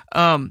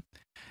 And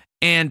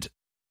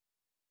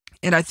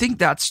I think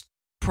that's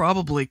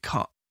probably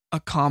a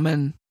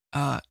common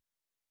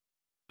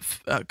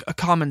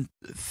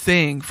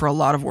thing for a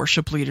lot of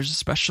worship leaders,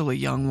 especially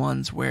young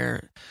ones,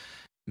 where,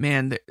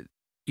 man,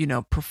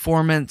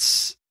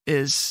 performance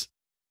is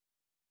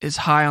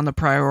high on the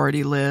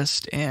priority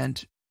list,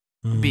 and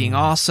being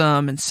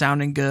awesome and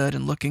sounding good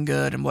and looking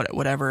good and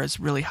whatever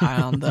is really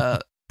high on the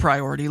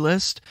priority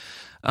list,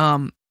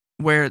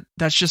 where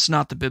that's just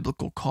not the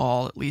biblical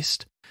call, at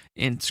least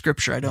in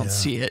Scripture. I don't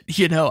see it.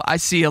 I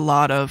see a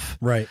lot of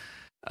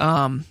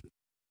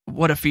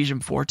what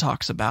Ephesians 4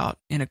 talks about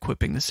in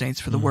equipping the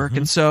saints for the work.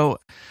 And so,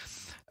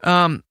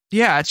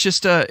 it's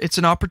just it's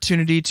an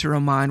opportunity to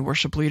remind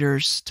worship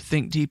leaders to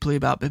think deeply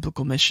about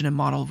biblical mission and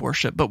model of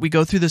worship. But we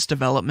go through this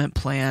development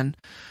plan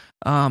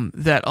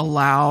that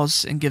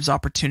allows and gives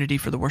opportunity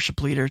for the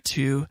worship leader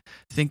to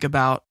think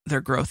about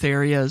their growth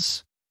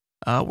areas,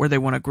 where they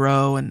want to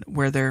grow and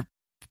where they're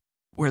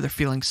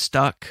feeling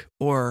stuck,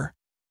 or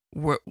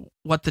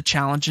what the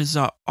challenges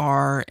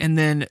are. And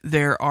then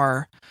there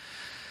are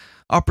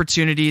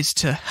opportunities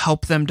to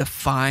help them to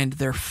find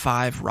their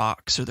 5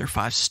 rocks or their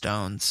 5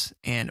 stones,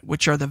 and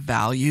which are the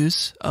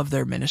values of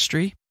their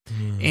ministry.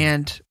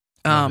 And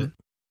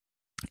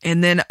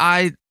then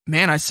I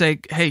say,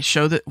 hey,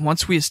 show that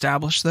once we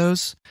establish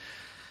those,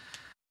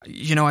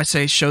 I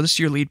say, show this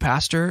to your lead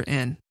pastor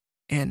and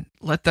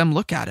let them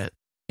look at it,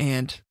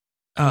 and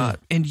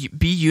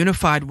be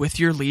unified with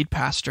your lead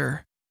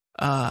pastor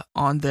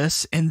on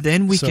this, and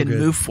then we can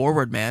move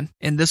forward, man.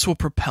 And this will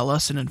propel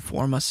us and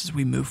inform us as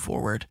we move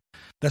forward.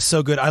 That's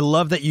so good. I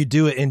love that you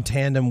do it in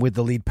tandem with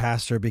the lead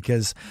pastor,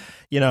 because,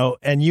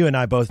 and you and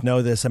I both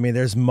know this. I mean,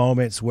 there's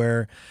moments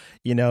where,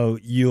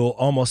 you'll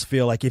almost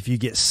feel like if you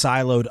get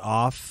siloed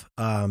off,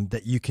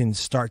 that you can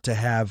start to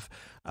have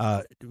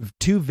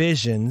 2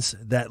 visions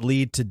that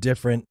lead to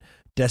different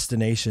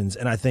destinations.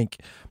 And I think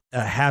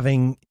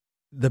having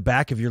the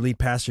back of your lead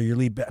pastor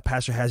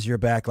has your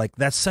back, like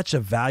that's such a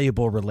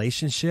valuable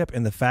relationship.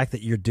 And the fact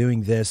that you're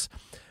doing this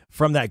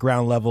from that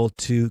ground level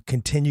to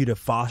continue to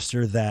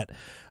foster that,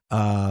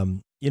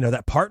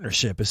 that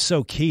partnership is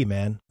so key,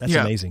 man. That's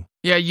amazing.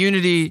 Yeah.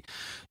 Unity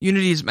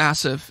is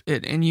massive.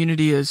 And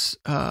unity is,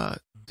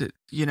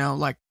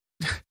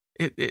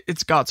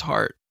 it's God's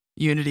heart,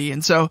 unity.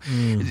 And so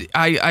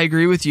I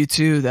agree with you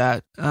too,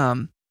 that,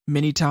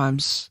 many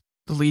times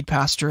the lead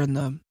pastor and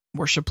the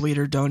worship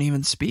leader don't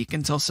even speak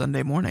until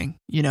Sunday morning.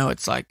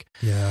 It's like,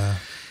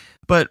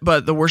 but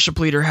the worship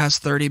leader has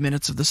 30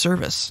 minutes of the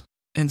service.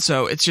 And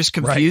so it's just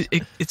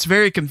it's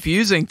very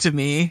confusing to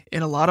me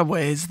in a lot of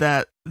ways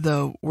that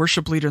the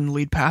worship leader and the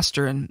lead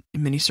pastor in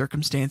many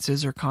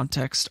circumstances or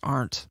contexts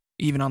aren't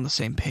even on the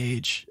same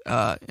page.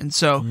 And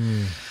so,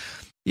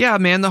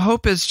 man, the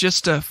hope is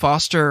just to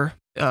foster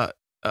a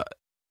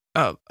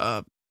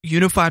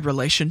unified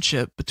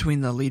relationship between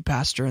the lead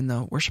pastor and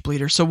the worship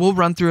leader. So we'll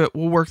run through it.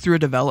 We'll work through a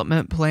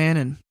development plan.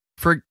 And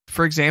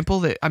for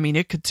example, it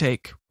could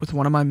take, with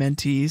one of my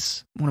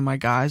mentees, one of my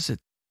guys, it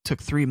took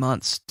 3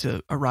 months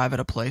to arrive at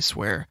a place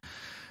where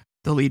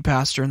the lead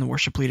pastor and the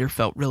worship leader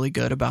felt really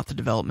good about the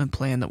development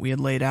plan that we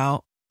had laid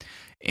out.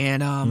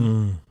 And,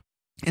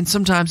 and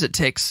sometimes it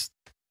takes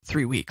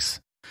 3 weeks.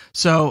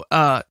 So,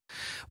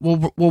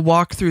 we'll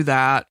walk through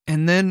that.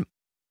 And then,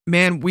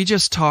 man, we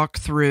just talk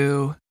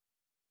through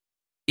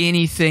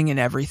anything and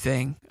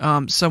everything.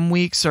 Some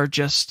weeks are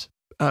just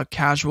a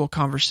casual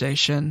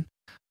conversation,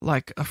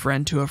 like a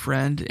friend to a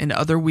friend. And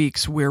other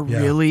weeks we're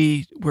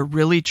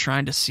really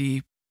trying to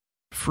see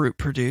fruit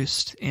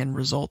produced and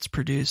results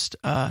produced.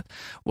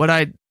 When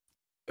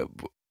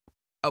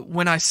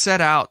I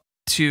set out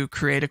to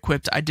create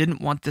Equipped, I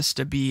didn't want this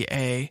to be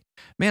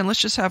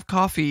let's just have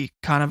coffee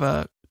kind of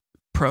a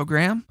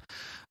program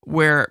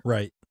where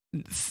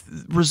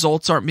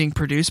results aren't being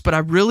produced. But I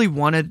really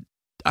want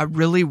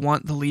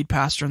the lead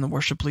pastor and the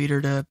worship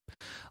leader to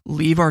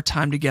leave our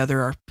time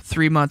together, our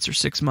 3 months or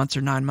 6 months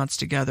or 9 months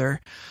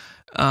together,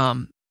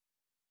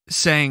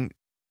 saying,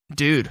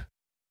 dude,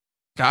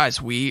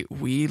 guys, we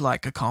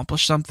like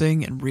accomplished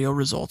something and real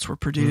results were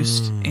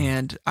produced,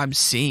 and I'm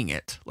seeing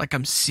it. Like,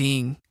 I'm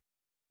seeing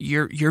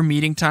your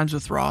meeting times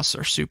with Ross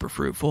are super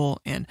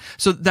fruitful. And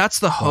so that's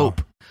the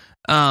hope.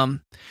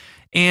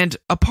 And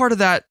a part of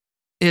that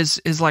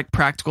is like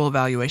practical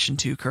evaluation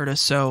too,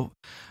 Curtis. So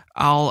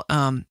I'll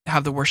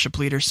have the worship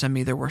leader send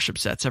me their worship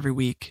sets every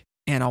week,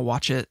 and I'll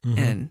watch it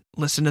and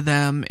listen to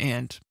them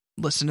and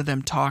listen to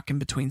them talk in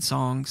between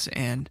songs,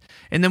 and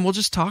then we'll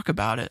just talk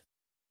about it.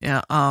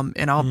 Yeah.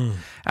 And I'll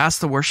ask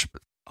the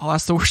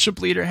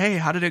worship leader, hey,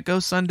 how did it go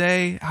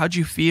Sunday? How'd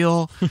you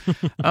feel?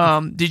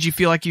 Did you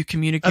feel like you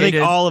communicated? I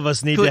think all of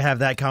us need to have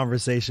that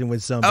conversation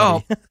with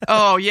somebody.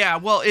 Oh yeah.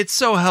 Well, it's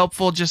so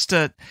helpful just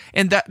to,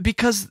 and that,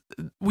 because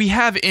we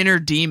have inner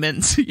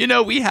demons,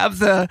 we have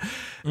the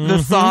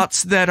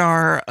thoughts that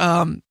are,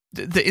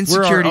 the insecurities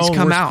We're our own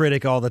come worst out.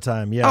 critic all the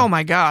time. Yeah. Oh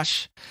my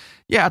gosh.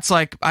 Yeah. It's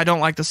like, I don't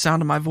like the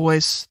sound of my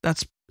voice.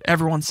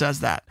 Everyone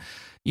says that.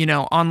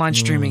 Online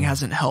streaming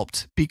hasn't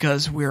helped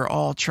because we're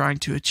all trying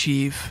to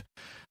achieve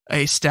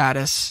a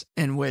status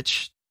in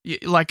which,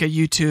 like a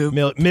YouTube,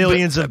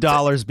 millions of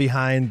dollars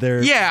behind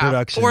their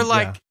production. Or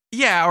like,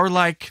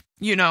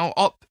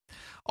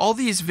 all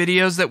these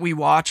videos that we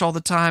watch all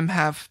the time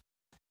have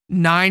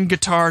 9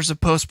 guitars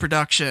of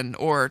post-production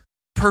or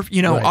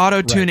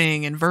auto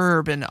tuning and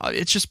verb, and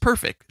it's just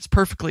perfect. It's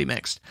perfectly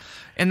mixed,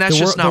 and that's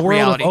just not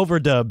reality. The world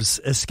of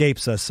overdubs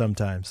escapes us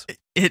sometimes.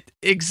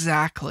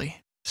 Exactly.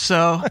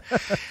 So,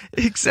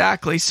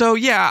 exactly. So,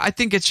 yeah, I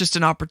think it's just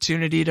an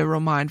opportunity to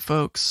remind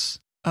folks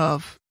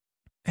of,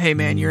 hey,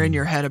 man, you're in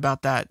your head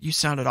about that. You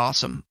sounded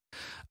awesome.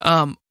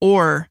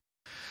 Or,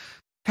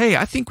 hey,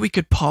 I think we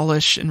could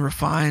polish and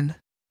refine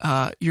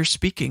your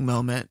speaking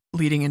moment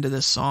leading into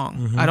this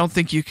song. I don't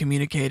think you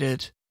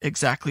communicated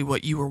exactly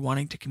what you were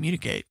wanting to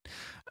communicate.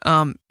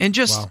 It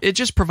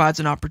just provides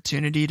an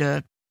opportunity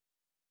to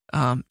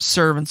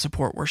serve and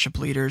support worship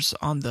leaders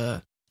on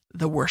the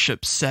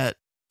worship set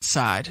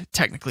side,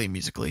 technically and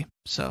musically.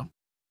 So,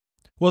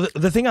 well,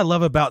 the thing I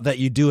love about that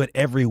you do it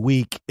every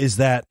week is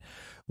that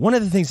one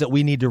of the things that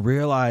we need to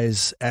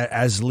realize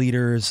as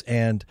leaders,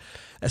 and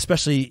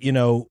especially,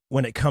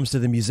 when it comes to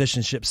the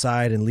musicianship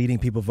side and leading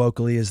people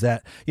vocally, is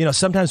that,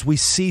 sometimes we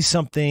see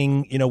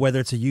something, whether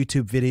it's a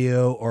YouTube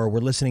video or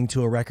we're listening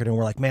to a record and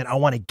we're like, man, I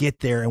want to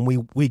get there. And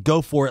we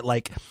go for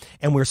it,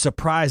 and we're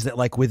surprised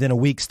that within a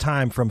week's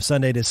time from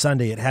Sunday to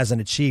Sunday, it hasn't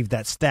achieved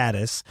that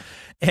status.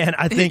 And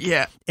I think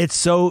it's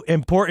so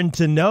important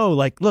to know,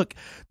 look,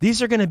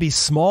 these are going to be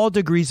small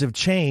degrees of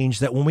change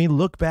that when we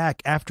look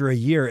back after a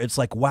year, it's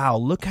like, wow,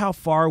 look how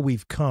far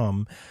we've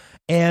come.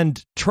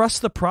 And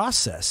trust the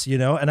process,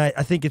 and I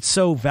think it's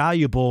so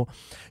valuable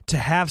to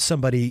have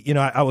somebody,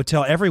 I would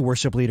tell every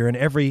worship leader and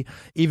every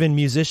even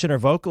musician or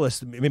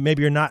vocalist,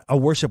 maybe you're not a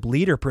worship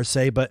leader per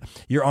se, but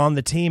you're on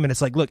the team. And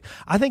it's like, look,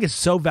 I think it's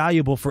so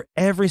valuable for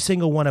every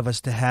single one of us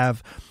to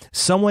have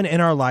someone in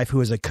our life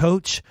who is a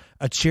coach,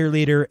 a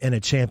cheerleader, and a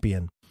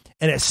champion.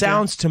 And it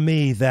sounds to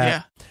me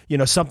that,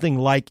 something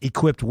like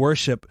Equipped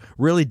Worship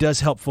really does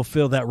help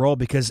fulfill that role,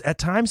 because at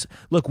times,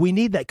 look, we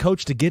need that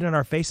coach to get in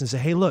our face and say,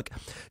 hey, look,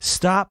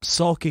 stop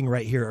sulking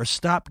right here, or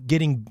stop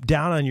getting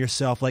down on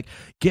yourself.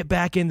 Get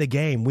back in the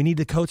game. We need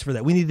the coach for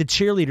that. We need the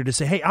cheerleader to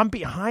say, hey, I'm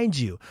behind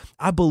you.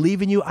 I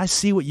believe in you. I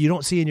see what you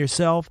don't see in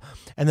yourself.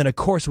 And then, of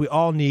course, we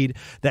all need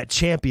that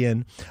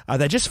champion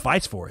that just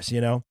fights for us,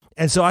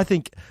 And so I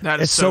think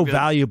it's so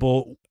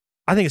valuable.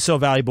 I think it's so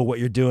valuable what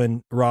you're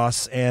doing,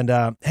 Ross.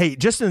 And hey,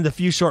 just in the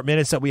few short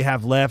minutes that we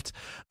have left,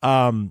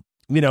 I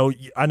know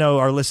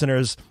our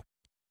listeners,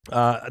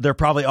 they're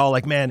probably all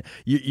like, man,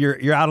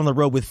 you're out on the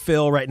road with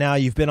Phil right now.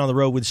 You've been on the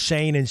road with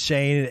Shane,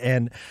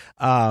 and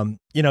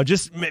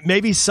just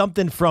maybe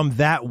something from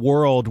that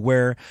world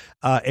where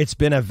it's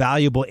been a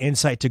valuable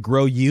insight to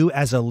grow you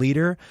as a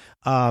leader.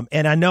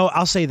 And I know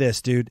I'll say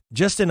this, dude,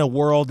 just in a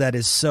world that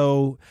is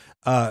so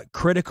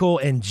critical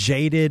and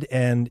jaded,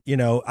 and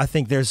I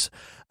think there's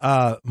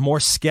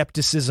more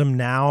skepticism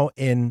now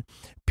in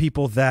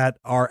people that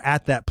are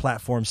at that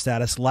platform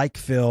status, like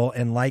Phil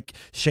and like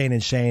Shane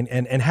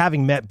and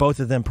having met both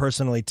of them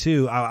personally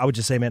too, I would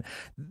just say, man,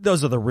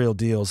 those are the real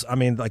deals. I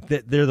mean,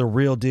 they're the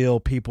real deal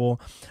people.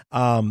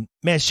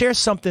 Man, share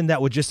something that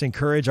would just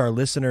encourage our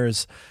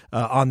listeners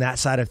on that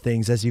side of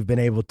things as you've been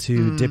able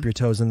to dip your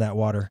toes in that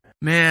water.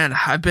 Man,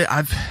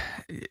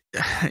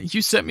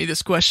 you sent me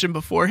this question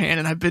beforehand,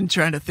 and I've been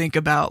trying to think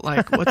about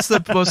what's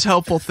the most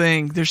helpful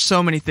thing. There's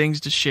so many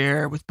things to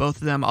share with both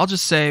of them. I'll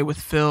just say with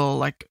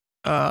Phil,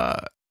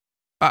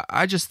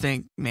 I just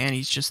think, man,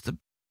 he's just the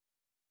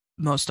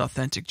most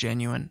authentic,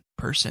 genuine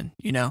person.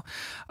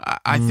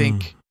 I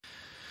think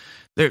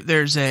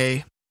there's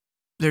a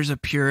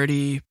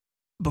purity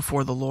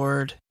before the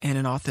Lord and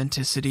an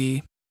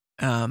authenticity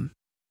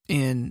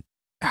in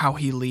how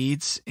he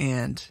leads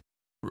and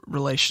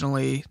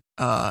relationally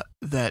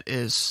that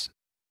is,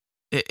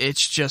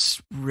 it's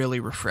just really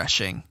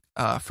refreshing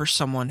for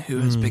someone who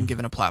has been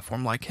given a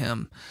platform like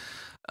him.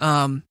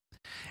 And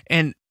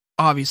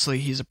obviously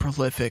he's a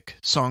prolific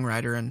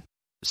songwriter and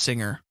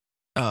singer,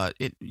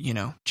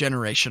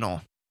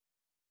 generational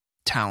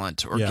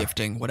talent or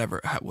gifting,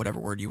 whatever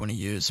word you want to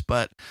use.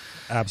 But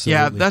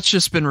absolutely, yeah, that's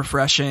just been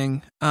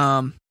refreshing.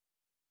 And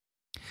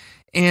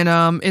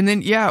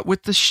then,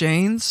 with the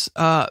Shanes,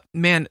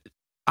 man,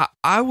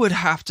 I would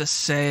have to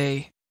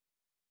say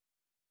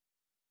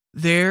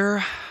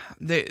they're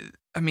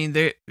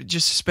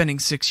just spending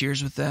 6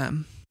 years with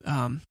them.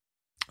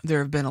 There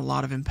have been a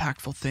lot of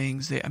impactful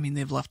things.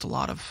 They've left a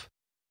lot of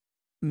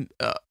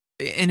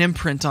an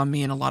imprint on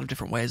me in a lot of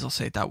different ways. I'll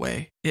say it that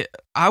way.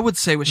 I would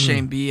say with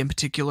Shane B in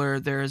particular,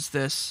 there's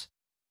this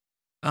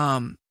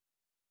a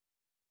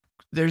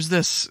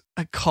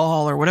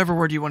call, or whatever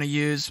word you want to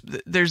use.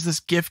 There's this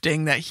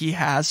gifting that he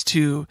has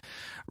to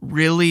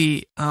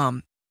really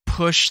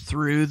push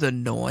through the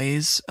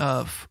noise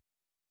of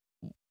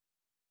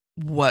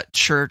what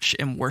church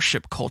and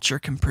worship culture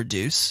can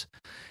produce.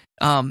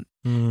 And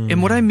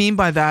what I mean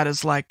by that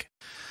is, like,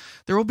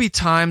 there will be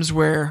times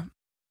where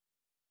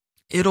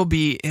it'll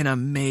be an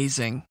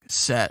amazing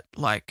set,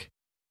 like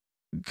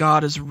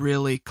God is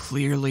really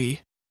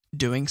clearly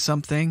doing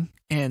something,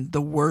 and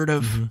the word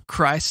of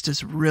Christ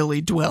is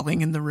really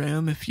dwelling in the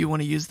room, if you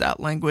want to use that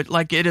language.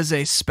 Like, it is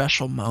a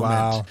special moment.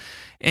 Wow.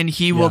 And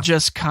he will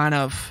just kind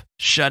of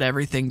shut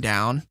everything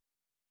down,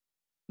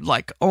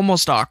 like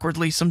almost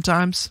awkwardly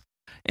sometimes,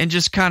 and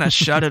just kind of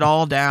shut it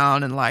all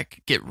down and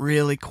like get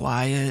really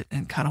quiet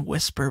and kind of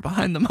whisper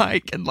behind the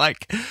mic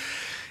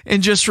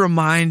and just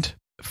remind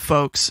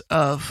folks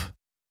of,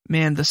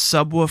 man, the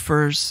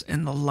subwoofers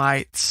and the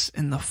lights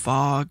and the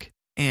fog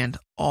and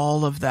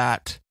all of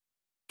that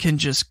can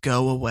just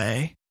go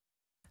away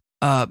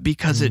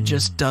because it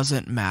just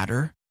doesn't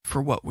matter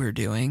for what we're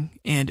doing.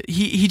 And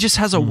he just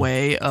has a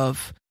way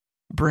of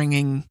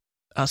bringing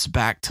us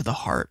back to the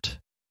heart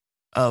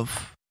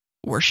of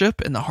worship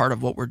and the heart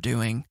of what we're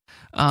doing.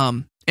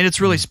 And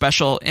it's really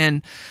special.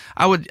 And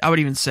I would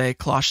even say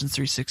Colossians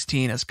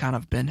 3:16 has kind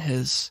of been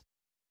his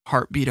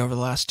heartbeat over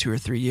the last 2 or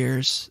 3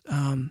 years,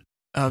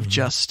 of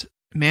just,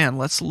 man,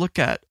 let's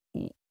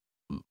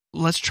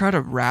try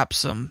to wrap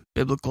some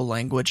biblical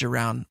language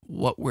around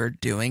what we're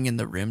doing in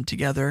the room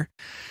together.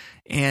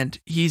 And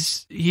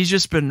he's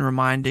just been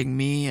reminding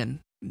me and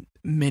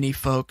many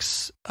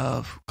folks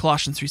of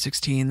Colossians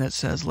 3:16 that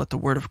says, let the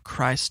word of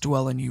Christ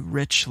dwell in you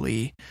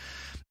richly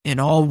in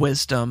all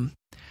wisdom,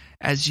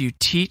 as you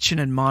teach and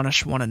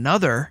admonish one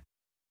another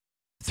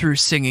through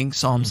singing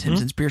psalms, hymns,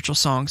 and spiritual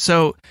songs.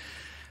 So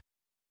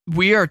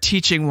we are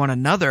teaching one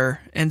another,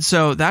 and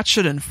so that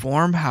should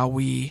inform how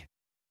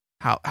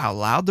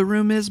loud the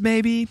room is.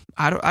 Maybe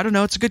I don't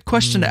know. It's a good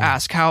question to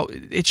ask. How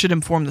it should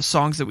inform the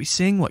songs that we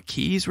sing, what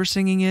keys we're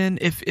singing in.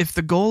 If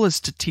the goal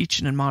is to teach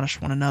and admonish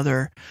one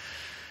another,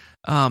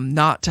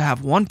 not to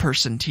have one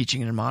person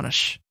teaching and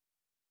admonish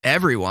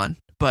everyone,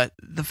 but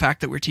the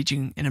fact that we're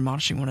teaching and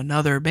admonishing one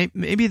another,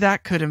 maybe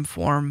that could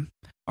inform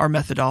our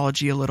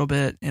methodology a little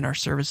bit in our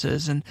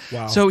services. And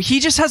so he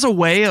just has a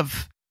way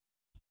of.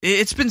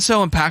 It's been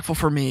so impactful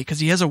for me because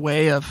he has a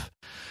way of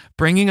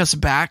bringing us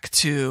back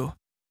to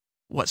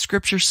what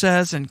Scripture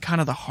says and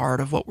kind of the heart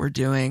of what we're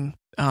doing,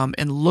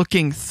 and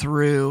looking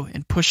through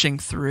and pushing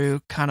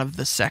through kind of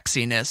the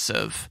sexiness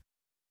of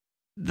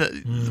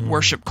the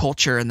worship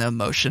culture and the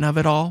emotion of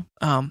it all.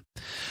 And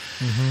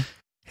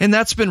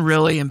that's been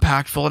really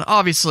impactful, and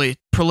obviously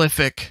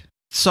prolific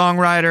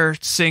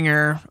songwriter,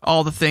 singer,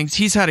 all the things.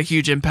 He's had a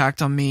huge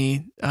impact on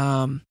me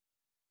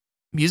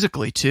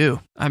musically too.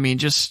 I mean,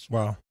 just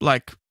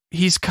like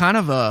he's kind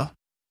of a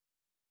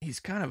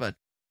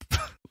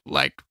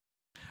like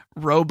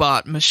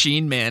robot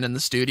machine man in the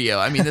studio.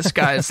 I mean, this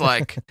guy is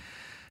like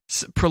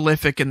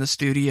prolific in the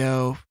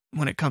studio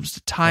when it comes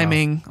to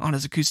timing on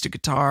his acoustic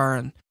guitar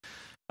and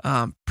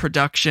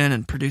production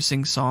and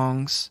producing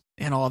songs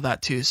and all of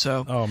that too.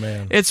 So,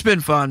 it's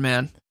been fun,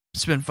 man.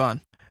 It's been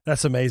fun.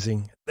 That's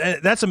amazing.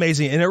 That's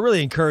amazing. And it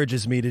really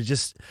encourages me to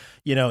just,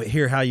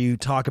 hear how you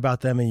talk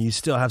about them, and you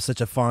still have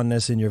such a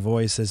fondness in your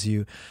voice as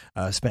you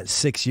spent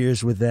 6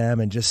 years with them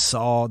and just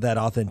saw that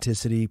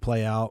authenticity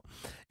play out.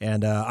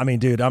 And I mean,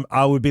 dude,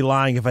 I would be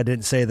lying if I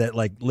didn't say that,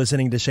 like,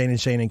 listening to Shane and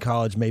Shane in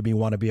college made me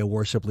want to be a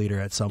worship leader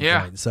at some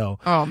point. So,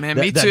 me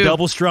too. That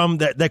double strum,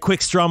 that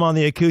quick strum on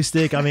the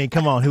acoustic. I mean,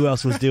 come on, who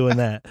else was doing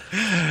that?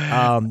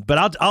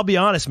 But I'll be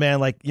honest, man.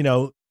 Like,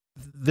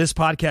 this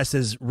podcast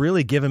has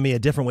really given me a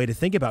different way to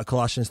think about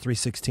Colossians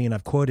 3:16.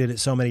 I've quoted it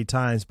so many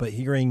times, but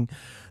hearing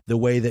the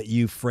way that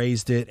you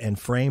phrased it and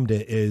framed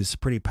it is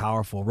pretty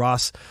powerful.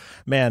 Ross,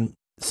 man,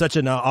 such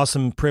an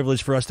awesome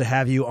privilege for us to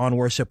have you on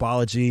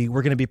Worshipology.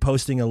 We're going to be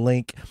posting a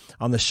link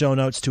on the show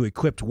notes to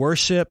Equipped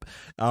Worship.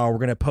 We're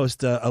going to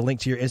post a link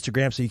to your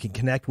Instagram so you can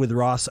connect with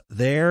Ross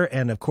there.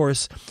 And of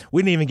course,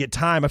 we didn't even get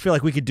time. I feel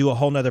like we could do a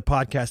whole nother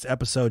podcast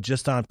episode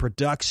just on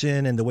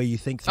production and the way you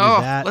think through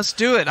that. Let's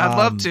do it. I'd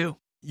love to.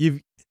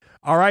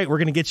 All right, we're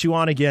going to get you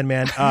on again,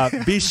 man.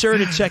 Be sure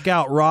to check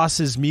out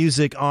Ross's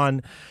music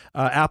on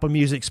Apple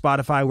Music,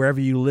 Spotify, wherever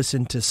you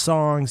listen to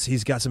songs.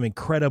 He's got some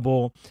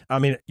incredible, I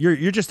mean,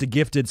 you're just a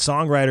gifted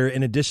songwriter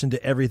in addition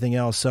to everything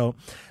else. So,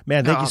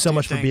 man, thank you so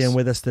much for being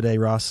with us today,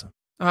 Ross.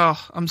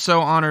 Oh, I'm so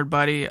honored,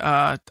 buddy.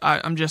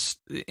 I'm just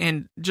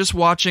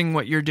watching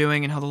what you're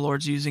doing and how the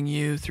Lord's using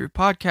you through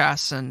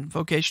podcasts and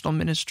vocational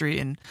ministry,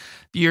 and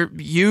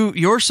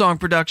your song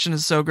production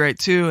is so great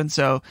too. And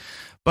so,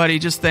 buddy,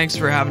 just thanks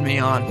for having me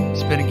on.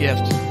 It's been a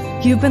gift.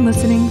 You've been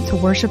listening to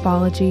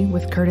Worshipology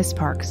with Curtis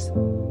Parks.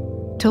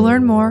 To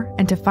learn more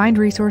and to find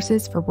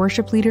resources for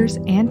worship leaders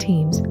and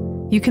teams,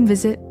 you can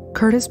visit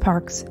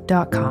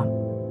curtisparks.com.